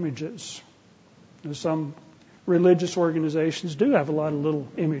graven images. Some religious organizations do have a lot of little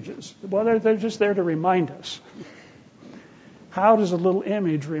images. Well, they're just there to remind us. How does a little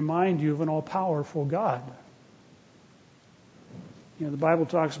image remind you of an all-powerful God? The Bible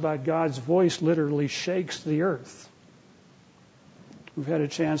talks about God's voice literally shakes the earth. We've had a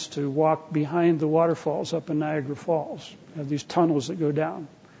chance to walk behind the waterfalls up in Niagara Falls. We have these tunnels that go down.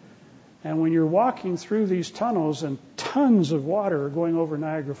 And when you're walking through these tunnels and tons of water are going over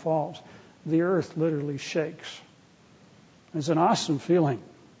Niagara Falls, the earth literally shakes. It's an awesome feeling.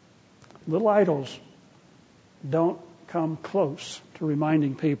 Little idols don't come close to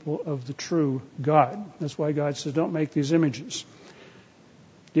reminding people of the true God. That's why God says, don't make these images.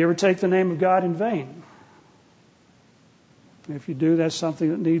 Do you ever take the name of God in vain? If you do, that's something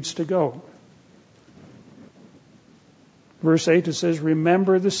that needs to go. Verse 8, it says,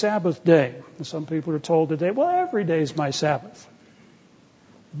 remember the Sabbath day. And some people are told today, well, every day is my Sabbath.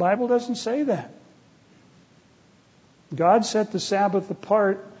 The Bible doesn't say that. God set the Sabbath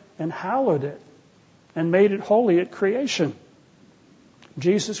apart and hallowed it and made it holy at creation.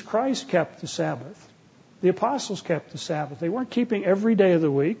 Jesus Christ kept the Sabbath. The apostles kept the Sabbath. They weren't keeping every day of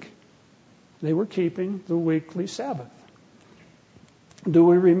the week. They were keeping the weekly Sabbath. Do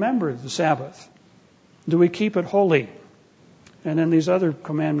we remember the Sabbath? Do we keep it holy? And then these other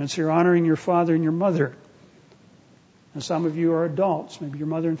commandments here, honoring your father and your mother. And some of you are adults. Maybe your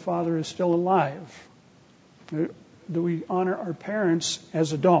mother and father is still alive. Do we honor our parents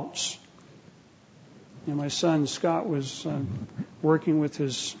as adults? My son Scott was working with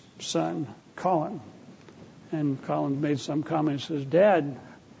his son Colin, and Colin made some comment. He says, "Dad,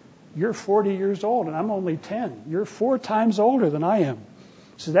 you're 40 years old and I'm only 10. You're 4 times older than I am."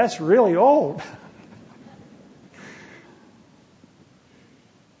 He says, "That's really old."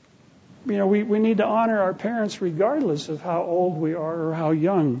 We need to honor our parents regardless of how old we are or how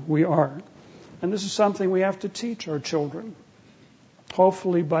young we are. And this is something we have to teach our children,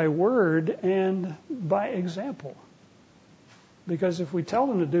 hopefully by word and by example. Because if we tell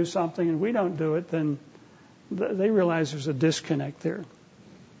them to do something and we don't do it, then they realize there's a disconnect there.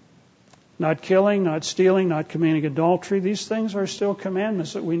 Not killing, not stealing, not committing adultery, these things are still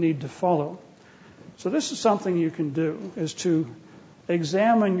commandments that we need to follow. So this is something you can do, is to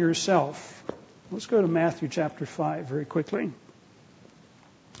examine yourself. Let's go to Matthew chapter 5 very quickly.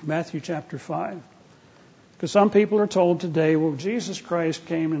 Matthew chapter 5. Because some people are told today, well, Jesus Christ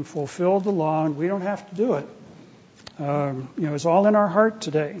came and fulfilled the law and we don't have to do it. It's all in our heart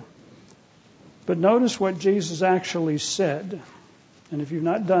today. But notice what Jesus actually said. And if you've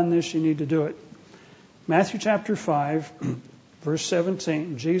not done this, you need to do it. Matthew chapter 5, verse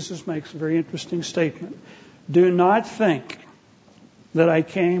 17. Jesus makes a very interesting statement. "Do not think that I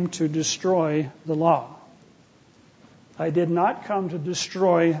came to destroy the law." I did not come to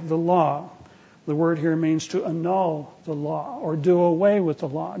destroy the law. The word here means to annul the law or do away with the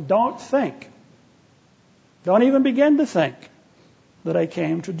law. Don't think. Don't even begin to think that I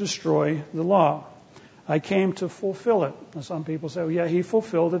came to destroy the law. I came to fulfill it. Now, some people say, well, yeah, he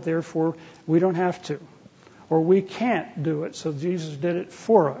fulfilled it, therefore we don't have to. Or we can't do it, so Jesus did it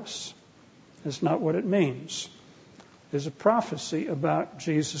for us. That's not what it means. There's a prophecy about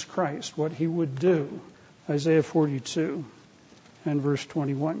Jesus Christ, what he would do. Isaiah 42 and verse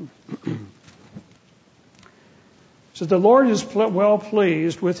 21. So the Lord is well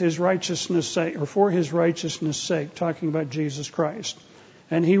pleased with his righteousness' sake, or for his righteousness' sake, talking about Jesus Christ.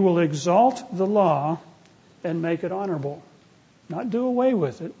 And he will exalt the law and make it honorable. Not do away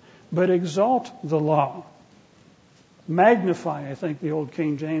with it, but exalt the law. Magnify, I think the old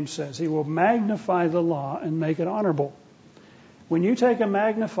King James says. He will magnify the law and make it honorable. When you take a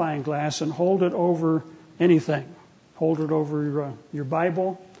magnifying glass and hold it over anything, hold it over your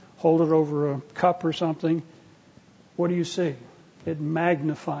Bible, hold it over a cup or something, what do you see? It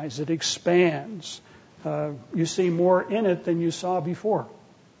magnifies, it expands. You see more in it than you saw before.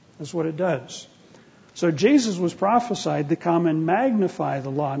 That's what it does. So Jesus was prophesied to come and magnify the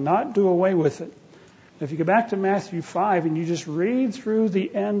law, not do away with it. If you go back to Matthew 5 and you just read through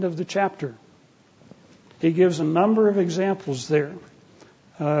the end of the chapter, he gives a number of examples there.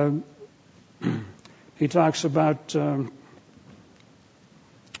 He talks about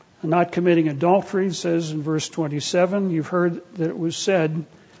not committing adultery. It says in verse 27, you've heard that it was said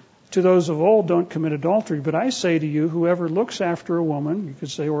to those of old, don't commit adultery. But I say to you, whoever looks after a woman, you could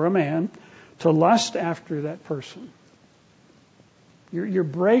say, or a man, to lust after that person. You're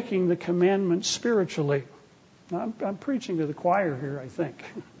breaking the commandment spiritually. Now, I'm preaching to the choir here, I think.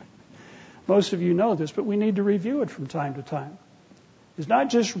 Most of you know this, but we need to review it from time to time. It's not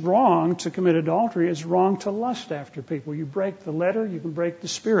just wrong to commit adultery, it's wrong to lust after people. You break the letter, you can break the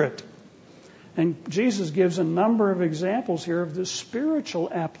spirit. And Jesus gives a number of examples here of the spiritual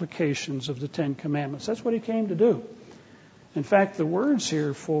applications of the Ten Commandments. That's what he came to do. In fact, the words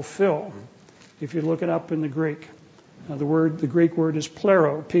here, fulfill, if you look it up in the Greek, the Greek word is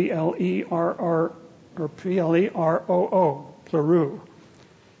plero, P-L-E-R-R, or P-L-E-R-O-O, plero.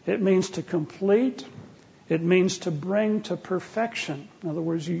 It means to complete. It means to bring to perfection. In other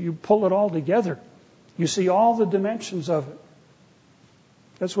words, you pull it all together. You see all the dimensions of it.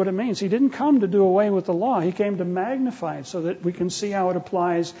 That's what it means. He didn't come to do away with the law. He came to magnify it so that we can see how it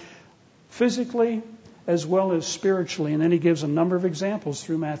applies physically as well as spiritually. And then he gives a number of examples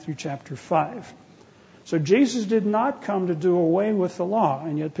through Matthew chapter 5. So Jesus did not come to do away with the law,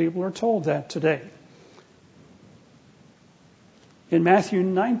 and yet people are told that today. In Matthew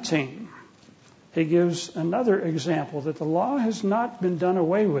 19, he gives another example that the law has not been done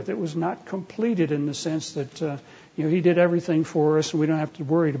away with. It was not completed in the sense that he did everything for us and we don't have to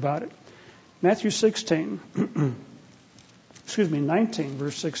worry about it. Matthew 19,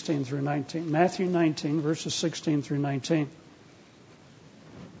 verse 16 through 19. Matthew 19, verses 16 through 19.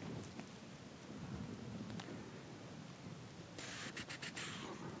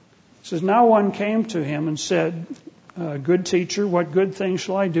 It says, now one came to him and said, good teacher, what good thing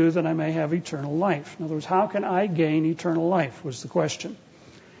shall I do that I may have eternal life? In other words, how can I gain eternal life was the question.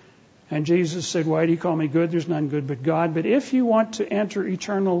 And Jesus said, why do you call me good? There's none good but God. But if you want to enter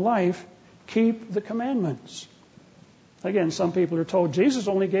eternal life, keep the commandments. Again, some people are told Jesus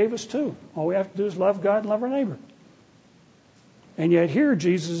only gave us 2. All we have to do is love God and love our neighbor. And yet here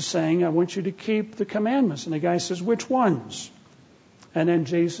Jesus is saying, I want you to keep the commandments. And the guy says, which ones? And then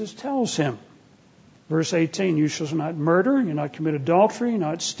Jesus tells him, verse 18, you shall not murder, you not commit adultery,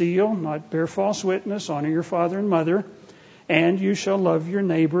 not steal, not bear false witness, honor your father and mother, and you shall love your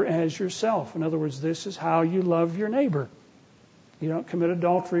neighbor as yourself. In other words, this is how you love your neighbor. You don't commit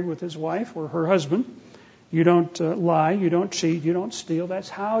adultery with his wife or her husband. You don't lie, you don't cheat, you don't steal. That's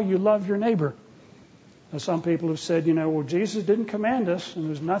how you love your neighbor. Now, some people have said, well, Jesus didn't command us, and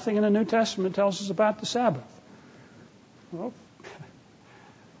there's nothing in the New Testament that tells us about the Sabbath. Well,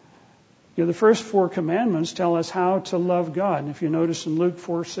 the first 4 commandments tell us how to love God. And if you notice in Luke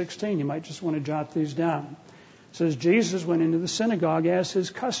 4:16, you might just want to jot these down. It says, Jesus went into the synagogue as his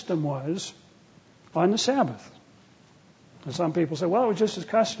custom was on the Sabbath. And some people say, well, it was just his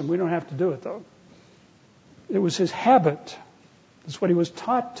custom. We don't have to do it, though. It was his habit. That's what he was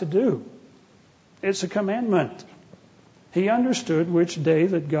taught to do. It's a commandment. He understood which day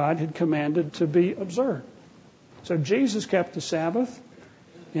that God had commanded to be observed. So Jesus kept the Sabbath.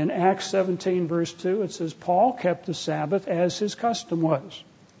 In Acts 17, verse 2, it says, Paul kept the Sabbath as his custom was.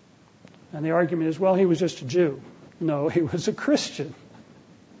 And the argument is, well, he was just a Jew. No, he was a Christian.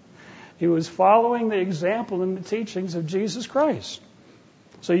 He was following the example and the teachings of Jesus Christ.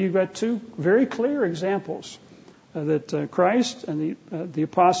 So you've got 2 very clear examples that Christ and the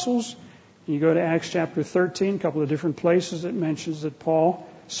apostles. You go to Acts chapter 13, a couple of different places it mentions that Paul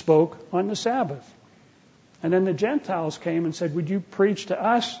spoke on the Sabbath. And then the Gentiles came and said, would you preach to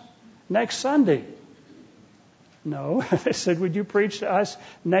us next Sunday? No. They said, would you preach to us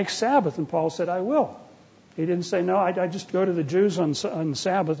next Sabbath? And Paul said, I will. He didn't say, no, I just go to the Jews on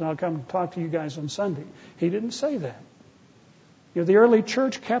Sabbath and I'll come talk to you guys on Sunday. He didn't say that. The early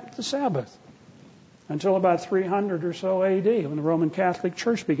church kept the Sabbath until about 300 or so AD, when the Roman Catholic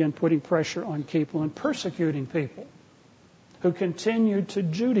Church began putting pressure on people and persecuting people who continued to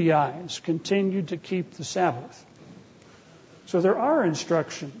Judaize, continued to keep the Sabbath. So there are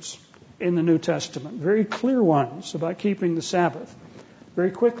instructions in the New Testament, very clear ones about keeping the Sabbath.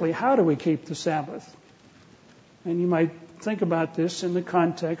 Very quickly, how do we keep the Sabbath? And you might think about this in the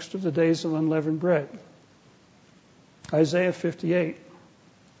context of the days of unleavened bread. Isaiah 58.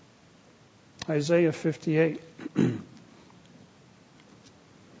 Isaiah 58.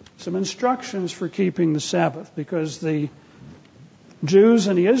 Some instructions for keeping the Sabbath, because the Jews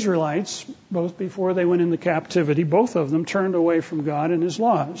and the Israelites, both before they went into captivity, both of them turned away from God and his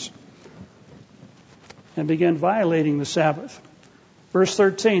laws and began violating the Sabbath. Verse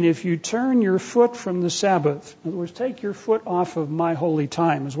 13, if you turn your foot from the Sabbath, in other words, take your foot off of my holy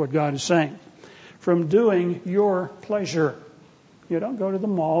time, is what God is saying, from doing your pleasure. You don't go to the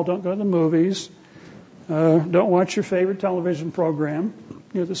mall, don't go to the movies, don't watch your favorite television program.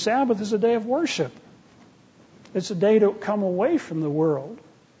 The Sabbath is a day of worship. It's a day to come away from the world,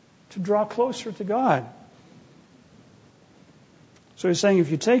 to draw closer to God. So he's saying,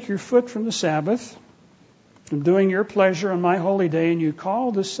 if you take your foot from the Sabbath, from doing your pleasure on my holy day, and you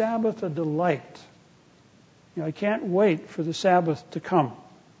call the Sabbath a delight, I can't wait for the Sabbath to come.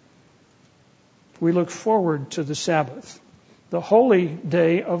 We look forward to the Sabbath, the holy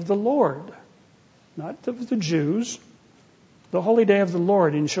day of the Lord, not of the Jews, the holy day of the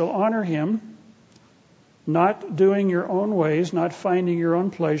Lord, and shall honor him, not doing your own ways, not finding your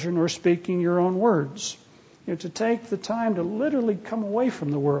own pleasure, nor speaking your own words. To take the time to literally come away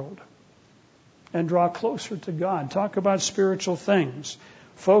from the world and draw closer to God. Talk about spiritual things.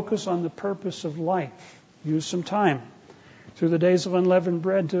 Focus on the purpose of life. Use some time through the days of unleavened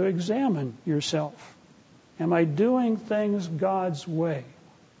bread to examine yourself. Am I doing things God's way?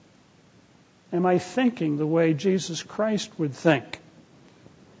 Am I thinking the way Jesus Christ would think?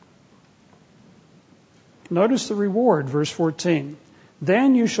 Notice the reward, verse 14.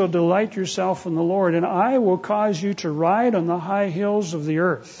 Then you shall delight yourself in the Lord, and I will cause you to ride on the high hills of the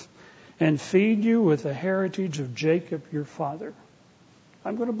earth and feed you with the heritage of Jacob your father.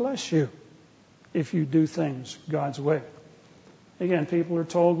 I'm going to bless you if you do things God's way. Again, people are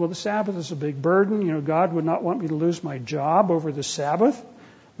told, well, the Sabbath is a big burden. God would not want me to lose my job over the Sabbath.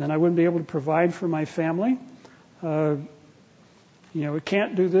 Then I wouldn't be able to provide for my family. We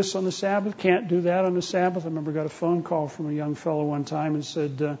can't do this on the Sabbath, can't do that on the Sabbath. I remember I got a phone call from a young fellow one time and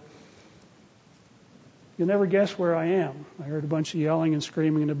said, you'll never guess where I am. I heard a bunch of yelling and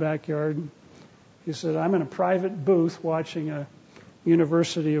screaming in the backyard. He said, I'm in a private booth watching a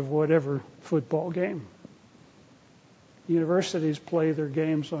University of whatever football game. Universities play their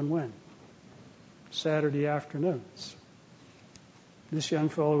games on when? Saturday afternoons. This young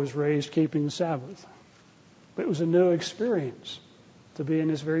fellow was raised keeping the Sabbath. But it was a new experience to be in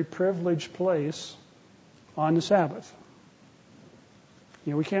this very privileged place on the Sabbath.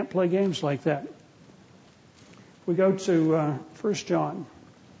 We can't play games like that. We go to 1 John.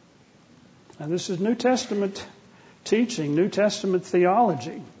 Now, this is New Testament teaching, New Testament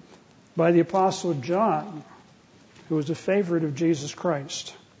theology by the Apostle John, who was a favorite of Jesus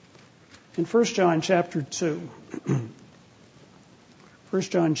Christ. In 1 John chapter 2. 1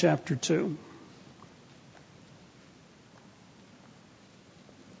 John chapter 2.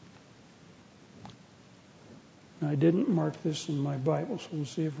 I didn't mark this in my Bible, so we'll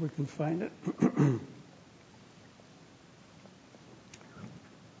see if we can find it.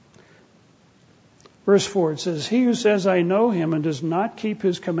 Verse 4, it says, "He who says, 'I know him,' and does not keep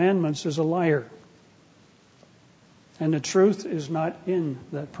his commandments is a liar, and the truth is not in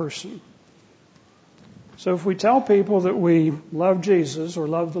that person." So if we tell people that we love Jesus or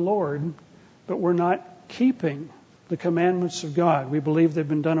love the Lord, but we're not keeping the commandments of God, we believe they've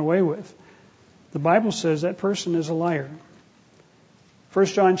been done away with, the Bible says that person is a liar.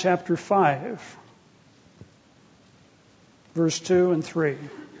 1 John chapter 5, verse 2 and 3.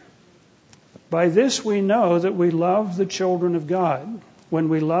 "By this we know that we love the children of God, when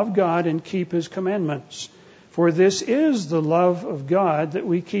we love God and keep His commandments. For this is the love of God, that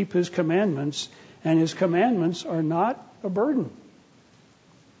we keep His commandments, and His commandments are not a burden."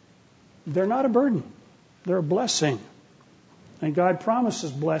 They're not a burden. They're a blessing. And God promises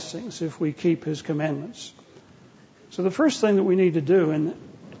blessings if we keep His commandments. So the first thing that we need to do in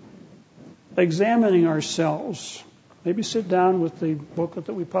examining ourselves, maybe sit down with the booklet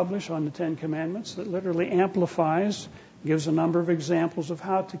that we publish on the Ten Commandments that literally amplifies, gives a number of examples of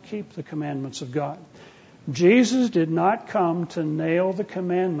how to keep the commandments of God. Jesus did not come to nail the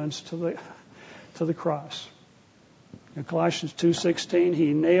commandments to the cross. In Colossians 2:16,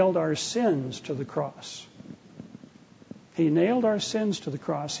 He nailed our sins to the cross. He nailed our sins to the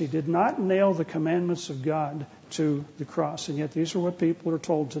cross. He did not nail the commandments of God to the cross. And yet these are what people are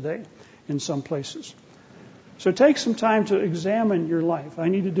told today in some places. So take some time to examine your life. I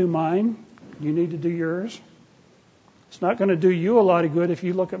need to do mine. You need to do yours. It's not going to do you a lot of good if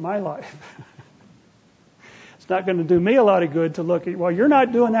you look at my life. It's not going to do me a lot of good to look at, well, you're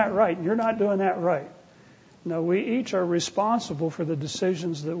not doing that right. You're not doing that right. No, we each are responsible for the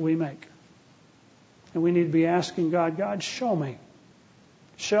decisions that we make. And we need to be asking God, God, show me.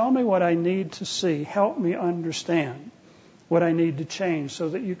 Show me what I need to see. Help me understand what I need to change so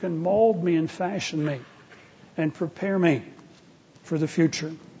that you can mold me and fashion me and prepare me for the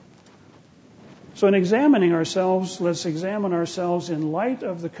future. So in examining ourselves, let's examine ourselves in light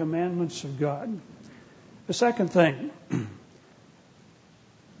of the commandments of God. The second thing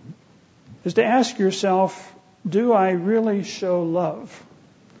is to ask yourself, do I really show love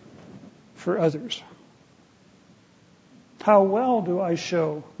for others? How well do I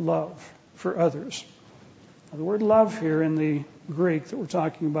show love for others? Now, the word love here in the Greek that we're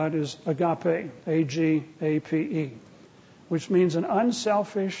talking about is agape, A-G-A-P-E, which means an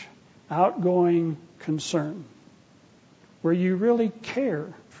unselfish, outgoing concern, where you really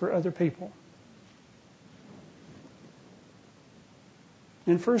care for other people.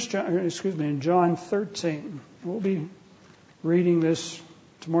 In John 13, we'll be reading this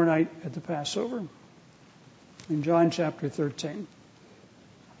tomorrow night at the Passover. In John chapter 13.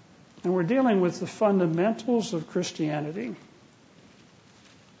 And we're dealing with the fundamentals of Christianity.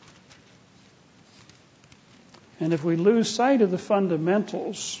 And if we lose sight of the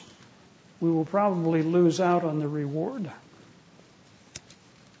fundamentals, we will probably lose out on the reward.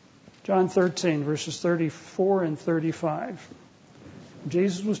 John 13, verses 34 and 35.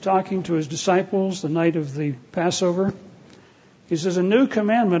 Jesus was talking to His disciples the night of the Passover. He says, "A new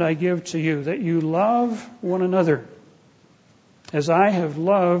commandment I give to you, that you love one another as I have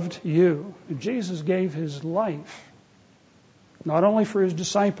loved you." And Jesus gave His life, not only for His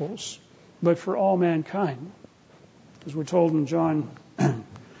disciples, but for all mankind. As we're told in John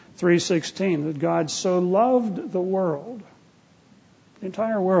 3:16, that God so loved the world, the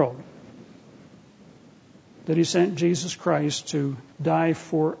entire world, that He sent Jesus Christ to die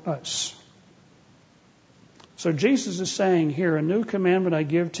for us. So Jesus is saying here, "A new commandment I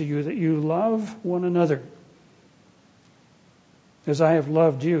give to you, that you love one another as I have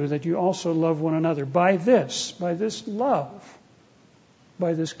loved you, that you also love one another. By this love,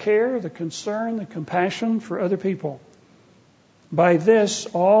 by this care, the concern, the compassion for other people, by this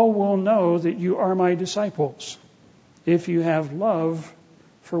all will know that you are my disciples, if you have love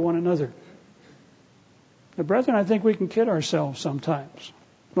for one another." Now, brethren, I think we can kid ourselves sometimes.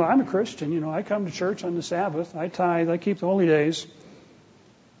 Well, I'm a Christian. I come to church on the Sabbath. I tithe. I keep the holy days.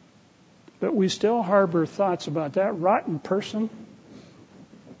 But we still harbor thoughts about that rotten person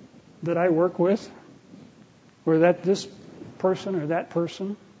that I work with, or that this person or that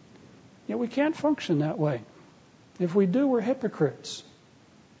person. We can't function that way. If we do, we're hypocrites.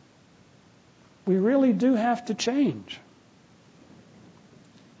 We really do have to change.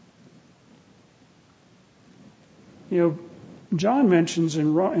 John mentions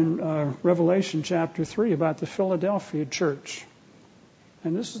in Revelation chapter 3 about the Philadelphia church.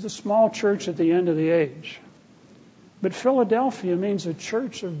 And this is the small church at the end of the age. But Philadelphia means a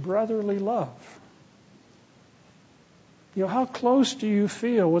church of brotherly love. How close do you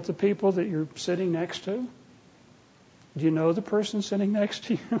feel with the people that you're sitting next to? Do you know the person sitting next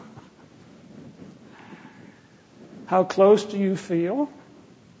to you? How close do you feel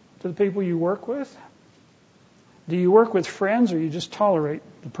to the people you work with? Do you work with friends, or you just tolerate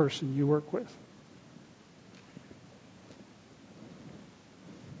the person you work with?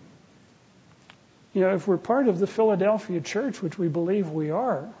 If we're part of the Philadelphia church, which we believe we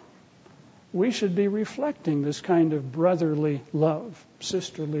are, we should be reflecting this kind of brotherly love,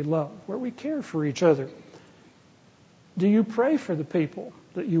 sisterly love, where we care for each other. Do you pray for the people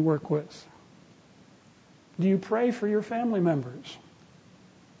that you work with? Do you pray for your family members?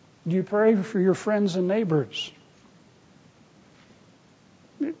 Do you pray for your friends and neighbors?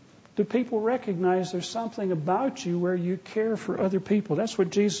 Do people recognize there's something about you where you care for other people? That's what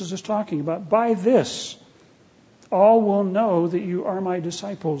Jesus is talking about. By this, all will know that you are my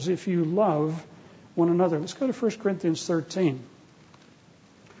disciples if you love one another. Let's go to 1 Corinthians 13,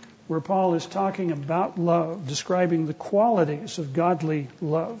 where Paul is talking about love, describing the qualities of godly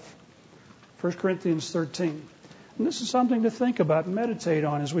love. 1 Corinthians 13. And this is something to think about and meditate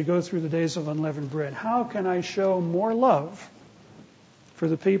on as we go through the days of unleavened bread. How can I show more love for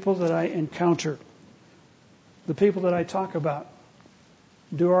the people that I encounter, the people that I talk about?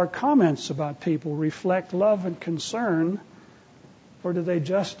 Do our comments about people reflect love and concern, or do they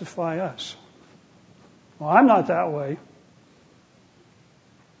justify us? Well, I'm not that way.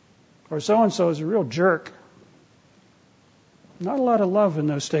 Or so-and-so is a real jerk. Not a lot of love in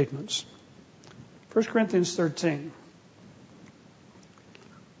those statements. 1 Corinthians 13.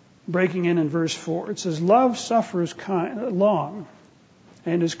 Breaking in verse 4. It says, love suffers long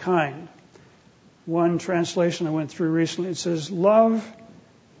and is kind. One translation I went through recently, it says, love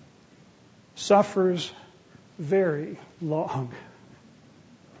suffers very long.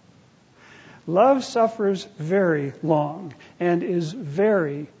 Love suffers very long and is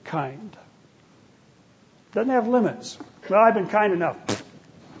very kind. Doesn't have limits. Well, I've been kind enough.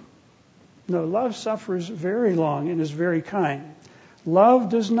 No, love suffers very long and is very kind. Love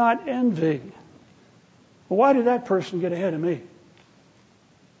does not envy. Well, why did that person get ahead of me?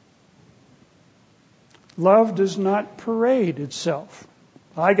 Love does not parade itself.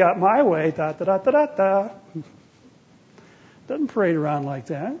 I got my way, da-da-da-da-da-da. Doesn't parade around like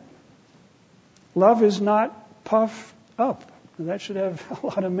that. Love is not puffed up. And that should have a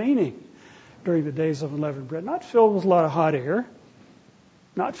lot of meaning during the days of unleavened bread. Not filled with a lot of hot air.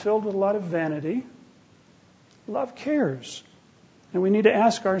 Not filled with a lot of vanity. Love cares. And we need to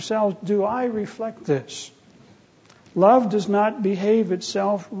ask ourselves, do I reflect this? Love does not behave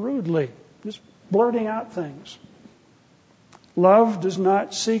itself rudely, just blurting out things. Love does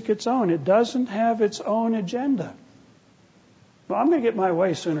not seek its own. It doesn't have its own agenda. Well, I'm going to get my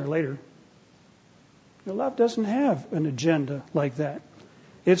way sooner or later. Love doesn't have an agenda like that.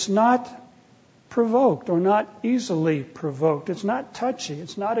 It's not provoked or not easily provoked. It's not touchy.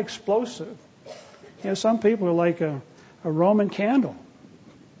 It's not explosive. Some people are like a Roman candle.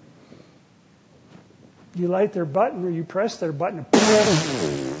 You light their button or you press their button.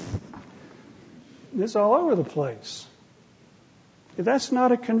 It's all over the place. That's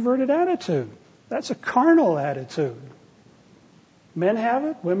not a converted attitude. That's a carnal attitude. Men have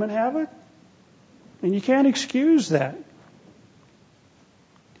it. Women have it. And you can't excuse that.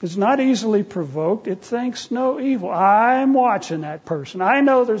 It's not easily provoked. It thinks no evil. I'm watching that person. I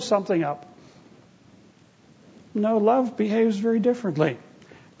know there's something up. No, love behaves very differently.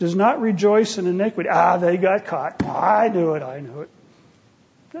 Does not rejoice in iniquity. They got caught. I knew it.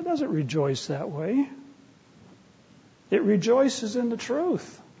 It doesn't rejoice that way. It rejoices in the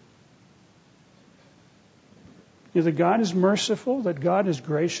truth. That God is merciful, that God is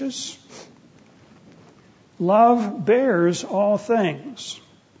gracious. Love bears all things.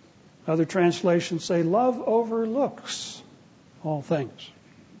 Other translations say love overlooks all things.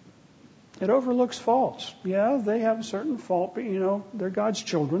 It overlooks faults. Yeah, they have a certain fault, but they're God's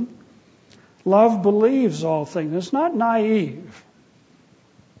children. Love believes all things. It's not naive.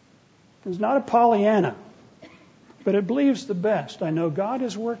 It's not a Pollyanna, but it believes the best. I know God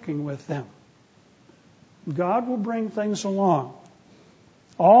is working with them. God will bring things along.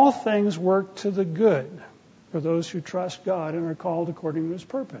 All things work to the good for those who trust God and are called according to His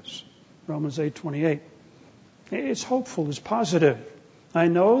purpose. Romans 8:28. It's hopeful, it's positive. I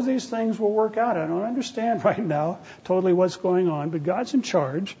know these things will work out. I don't understand right now totally what's going on, but God's in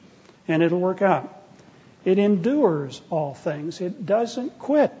charge, and it'll work out. It endures all things. It doesn't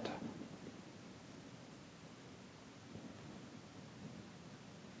quit.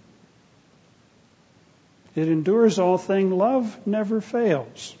 It endures all things. Love never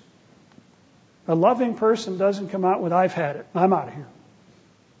fails. A loving person doesn't come out with, I've had it. I'm out of here.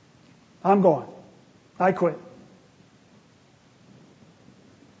 I'm going. I quit.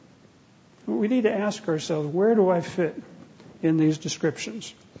 We need to ask ourselves, where do I fit in these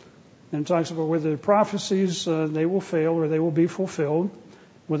descriptions? And it talks about whether the prophecies, they will fail or they will be fulfilled.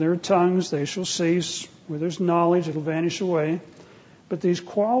 Where there are tongues, they shall cease. Where there's knowledge, it'll vanish away. But these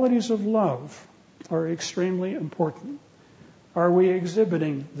qualities of love are extremely important. Are we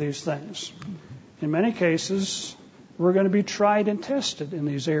exhibiting these things? In many cases, we're going to be tried and tested in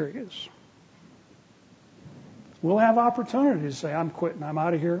these areas. We'll have opportunities to say, I'm quitting, I'm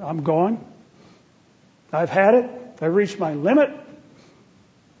out of here, I'm going. I've had it, I've reached my limit.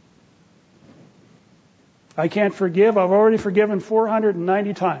 I can't forgive, I've already forgiven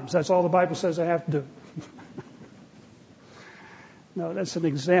 490 times. That's all the Bible says I have to do. No, that's an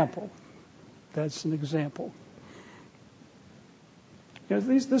example. That's an example.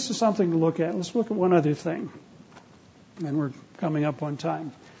 This is something to look at. Let's look at one other thing. And we're coming up on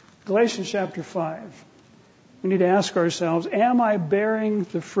time. Galatians chapter 5. We need to ask ourselves, am I bearing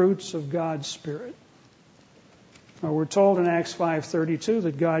the fruits of God's Spirit? Now, we're told in Acts 5:32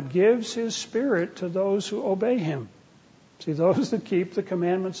 that God gives His Spirit to those who obey Him. See, those that keep the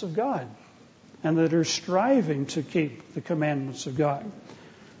commandments of God and that are striving to keep the commandments of God.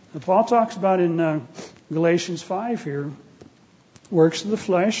 And Paul talks about in Galatians 5 here, works of the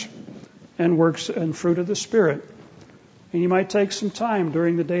flesh and works and fruit of the Spirit. And you might take some time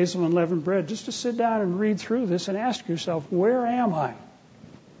during the days of unleavened bread just to sit down and read through this and ask yourself, where am I?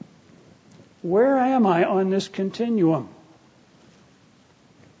 Where am I on this continuum?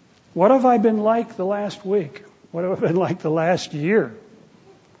 What have I been like the last week? What have I been like the last year?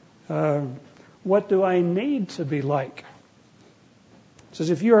 What do I need to be like? It says,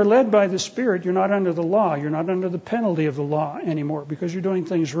 if you are led by the Spirit, you're not under the law. You're not under the penalty of the law anymore because you're doing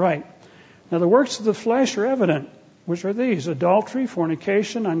things right. Now, the works of the flesh are evident, which are these: adultery,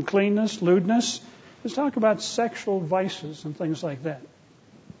 fornication, uncleanness, lewdness. Let's talk about sexual vices and things like that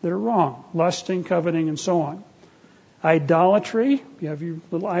are wrong. Lusting, coveting, and so on. Idolatry. You have your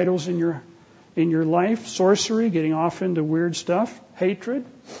little idols in your life. Sorcery, getting off into weird stuff. Hatred.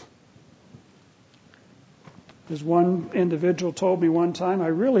 As one individual told me one time, I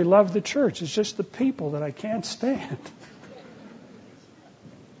really love the church. It's just the people that I can't stand.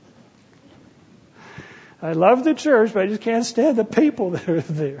 I love the church, but I just can't stand the people that are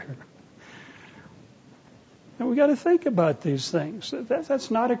there. And we got to think about these things.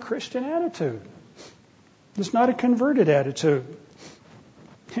 That's not a Christian attitude. It's not a converted attitude.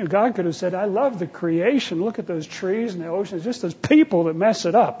 You know, God could have said, I love the creation. Look at those trees and the ocean. It's just those people that mess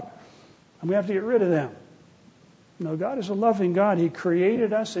it up. And we have to get rid of them. No, God is a loving God. He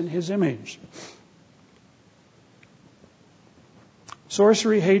created us in His image.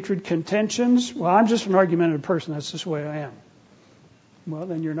 Sorcery, hatred, contentions. Well, I'm just an argumentative person. That's just the way I am. Well,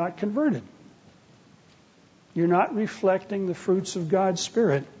 then you're not converted. You're not reflecting the fruits of God's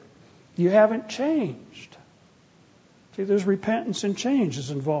Spirit. You haven't changed. See, there's repentance and change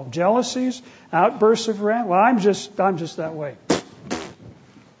is involved. Jealousies, outbursts of wrath. Well, I'm just that way.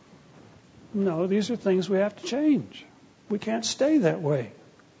 No, these are things we have to change. We can't stay that way.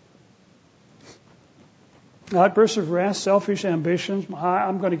 Outbursts of wrath, selfish ambitions.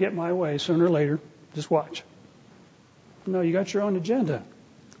 I'm going to get my way sooner or later. Just watch. No, you got your own agenda.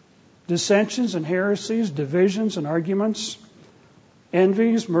 Dissensions and heresies, divisions and arguments,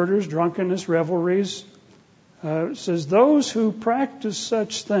 envies, murders, drunkenness, revelries. It says, those who practice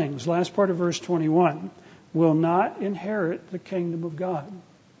such things, last part of verse 21, will not inherit the kingdom of God.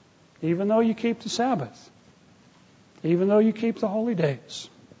 Even though you keep the Sabbath, even though you keep the holy days,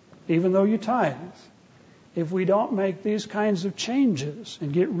 even though you tithe, if we don't make these kinds of changes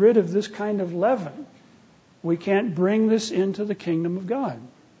and get rid of this kind of leaven, we can't bring this into the kingdom of God.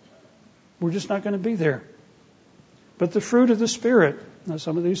 We're just not going to be there. But the fruit of the Spirit, now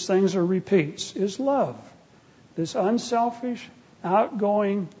some of these things are repeats, is love. This unselfish,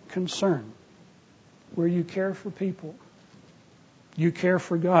 outgoing concern where you care for people. You care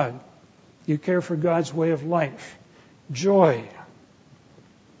for God. You care for God's way of life. Joy.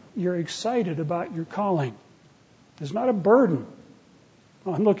 You're excited about your calling. It's not a burden.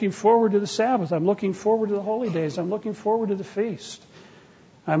 I'm looking forward to the Sabbath. I'm looking forward to the holy days. I'm looking forward to the feast.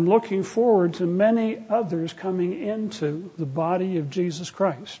 I'm looking forward to many others coming into the body of Jesus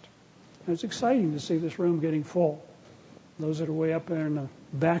Christ. And it's exciting to see this room getting full. Those that are way up there in the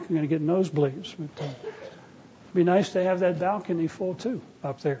back are going to get nosebleeds. But, it'd be nice to have that balcony full too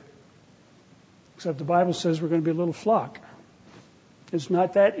up there. Except the Bible says we're going to be a little flock. It's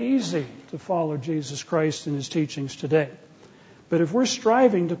not that easy to follow Jesus Christ and His teachings today. But if we're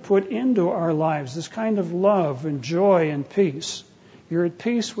striving to put into our lives this kind of love and joy and peace, you're at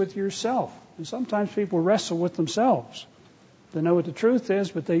peace with yourself. And sometimes people wrestle with themselves. They know what the truth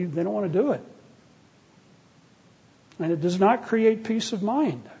is, but they don't want to do it. And it does not create peace of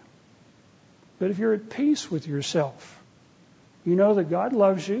mind. But if you're at peace with yourself, you know that God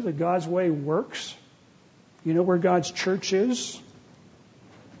loves you, that God's way works. You know where God's church is.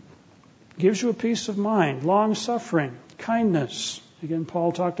 Gives you a peace of mind, long-suffering, kindness. Again,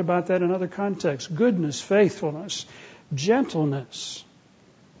 Paul talked about that in other contexts. Goodness, faithfulness, gentleness.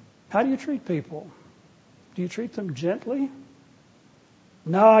 How do you treat people? Do you treat them gently?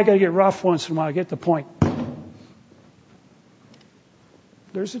 No, I got to get rough once in a while. I get the point.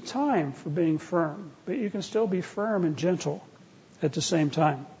 There's a time for being firm, but you can still be firm and gentle at the same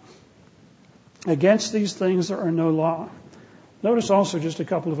time. Against these things there are no law. Notice also just a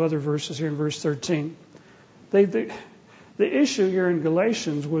couple of other verses here in verse 13. The issue here in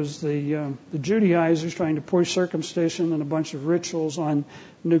Galatians was the Judaizers trying to push circumcision and a bunch of rituals on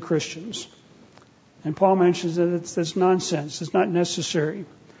new Christians. And Paul mentions that it's nonsense. It's not necessary.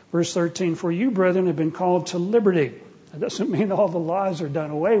 Verse 13, for you, brethren, have been called to liberty. That doesn't mean all the laws are done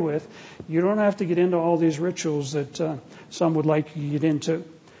away with. You don't have to get into all these rituals that some would like you to get into.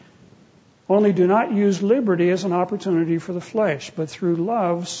 Only do not use liberty as an opportunity for the flesh, but through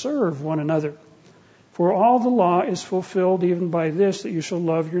love serve one another. For all the law is fulfilled even by this, that you shall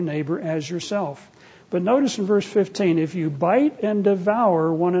love your neighbor as yourself. But notice in verse 15, if you bite and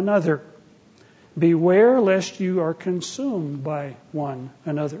devour one another, beware lest you are consumed by one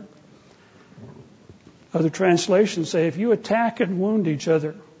another. Other translations say, if you attack and wound each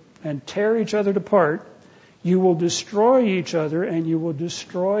other and tear each other apart, you will destroy each other and you will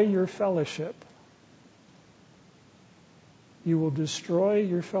destroy your fellowship. You will destroy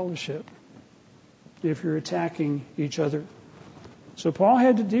your fellowship if you're attacking each other. So Paul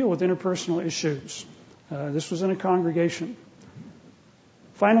had to deal with interpersonal issues. This was in a congregation.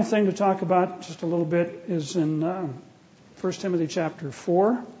 Final thing to talk about just a little bit is in 1 Timothy chapter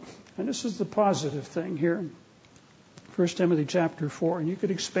 4. And this is the positive thing here. 1 Timothy chapter 4. And you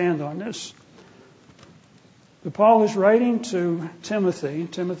could expand on this. But Paul is writing to Timothy.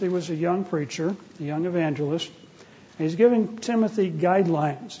 Timothy was a young preacher, a young evangelist. And he's giving Timothy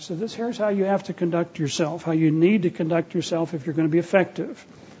guidelines. He said, here's how you have to conduct yourself, how you need to conduct yourself if you're going to be effective.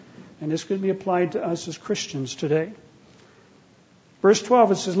 And this could be applied to us as Christians today. Verse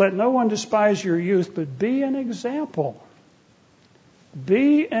 12, it says, let no one despise your youth, but be an example.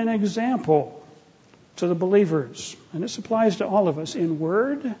 Be an example to the believers. And this applies to all of us in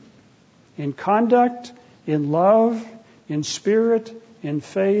word, in conduct, in love, in spirit, in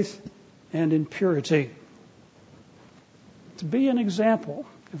faith, and in purity. To be an example.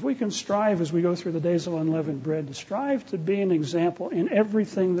 If we can strive as we go through the days of unleavened bread, to strive to be an example in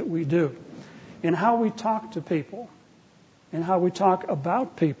everything that we do, in how we talk to people, in how we talk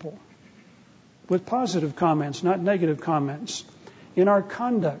about people, with positive comments, not negative comments, in our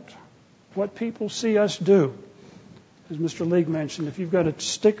conduct, what people see us do. As Mr. League mentioned, if you've got a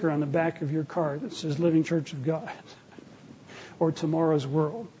sticker on the back of your car that says Living Church of God or Tomorrow's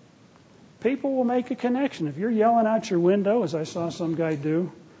World, people will make a connection. If you're yelling out your window, as I saw some guy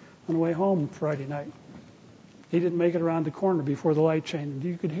do on the way home Friday night, he didn't make it around the corner before the light changed.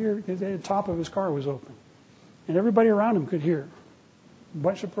 You could hear the top of his car was open. And everybody around him could hear a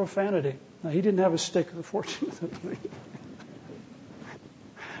bunch of profanity. Now, he didn't have a sticker, fortunately.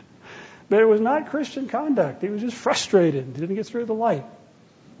 But it was not Christian conduct. He was just frustrated. Didn't get through the light.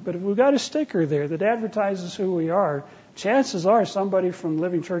 But if we've got a sticker there that advertises who we are, chances are somebody from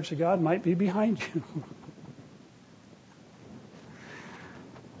Living Church of God might be behind you.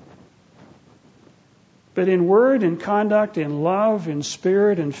 But in word, in conduct, in love, in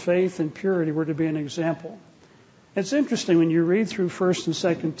spirit, in faith, and purity, we're to be an example. It's interesting when you read through 1 and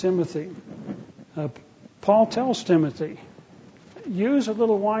 2 Timothy. Paul tells Timothy, use a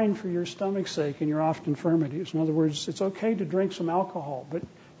little wine for your stomach's sake and your oft infirmities. In other words, it's okay to drink some alcohol, but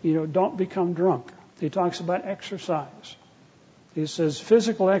don't become drunk. He talks about exercise. He says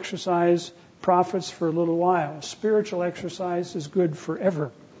physical exercise profits for a little while. Spiritual exercise is good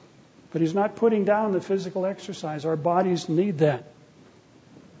forever. But he's not putting down the physical exercise. Our bodies need that.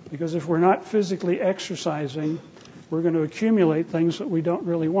 Because if we're not physically exercising, we're going to accumulate things that we don't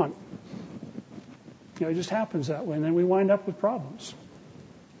really want. It just happens that way, and then we wind up with problems.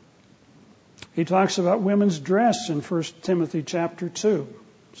 He talks about women's dress in 1 Timothy chapter 2.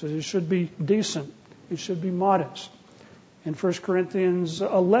 He says it should be decent. It should be modest. In 1 Corinthians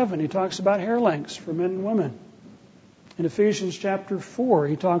 11, he talks about hair lengths for men and women. In Ephesians chapter 4,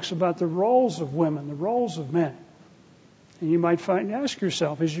 he talks about the roles of women, the roles of men. And you might ask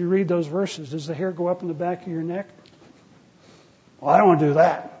yourself, as you read those verses, does the hair go up in the back of your neck? Well, I don't want to do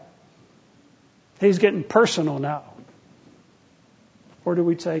that. He's getting personal now. Or do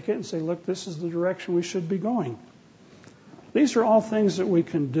we take it and say, look, this is the direction we should be going? These are all things that we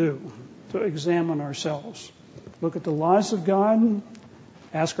can do to examine ourselves. Look at the laws of God.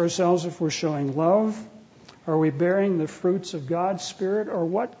 Ask ourselves if we're showing love. Are we bearing the fruits of God's Spirit? Or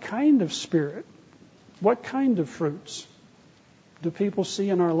what kind of Spirit? What kind of fruits do people see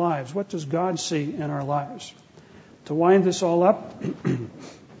in our lives? What does God see in our lives? To wind this all up,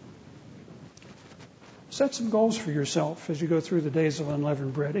 set some goals for yourself as you go through the days of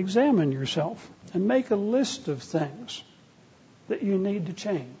unleavened bread. Examine yourself and make a list of things that you need to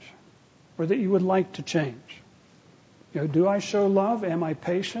change or that you would like to change. Do I show love? Am I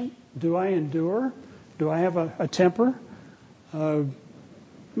patient? Do I endure? Do I have a temper?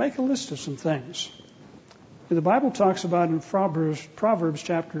 Make a list of some things. The Bible talks about in Proverbs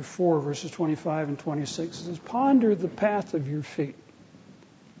chapter 4, verses 25 and 26, it says, ponder the path of your feet.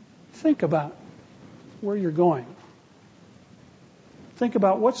 Think about where you're going. Think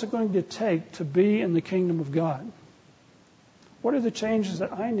about what's it going to take to be in the kingdom of God. What are the changes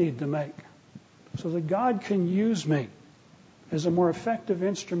that I need to make so that God can use me as a more effective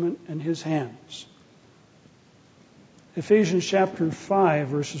instrument in His hands? Ephesians chapter 5,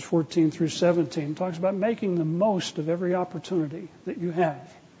 verses 14 through 17, talks about making the most of every opportunity that you have.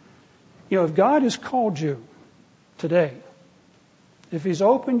 If God has called you today, if He's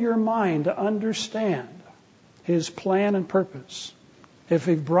opened your mind to understand His plan and purpose, if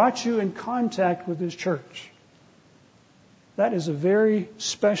He brought you in contact with His church, that is a very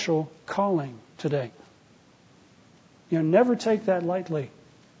special calling today. Never take that lightly.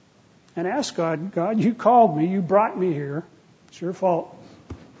 And ask God, you called me, you brought me here. It's your fault.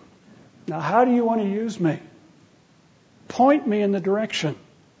 Now, how do you want to use me? Point me in the direction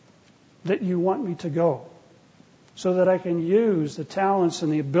that you want me to go so that I can use the talents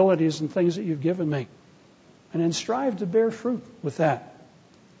and the abilities and things that you've given me. And then strive to bear fruit with that.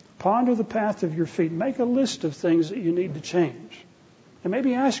 Ponder the path of your feet. Make a list of things that you need to change. And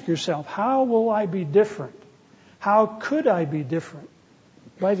maybe ask yourself, how will I be different? How could I be different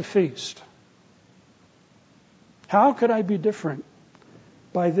by the feast? How could I be different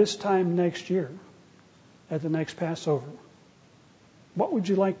by this time next year at the next Passover? What would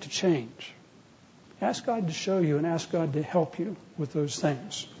you like to change? Ask God to show you and ask God to help you with those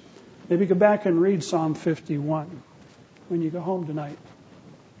things. Maybe go back and read Psalm 51 when you go home tonight,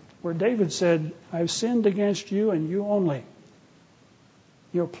 where David said, I've sinned against you and you only.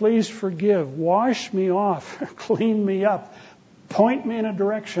 Please forgive, wash me off, clean me up, point me in a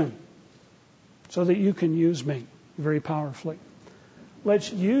direction so that you can use me very powerfully.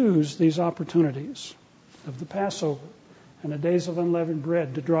 Let's use these opportunities of the Passover and the days of unleavened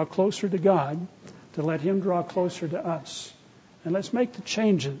bread to draw closer to God, to let Him draw closer to us. And let's make the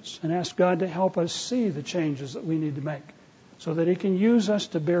changes and ask God to help us see the changes that we need to make so that He can use us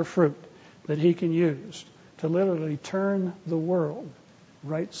to bear fruit, that He can use to literally turn the world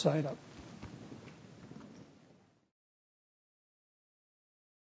right side up.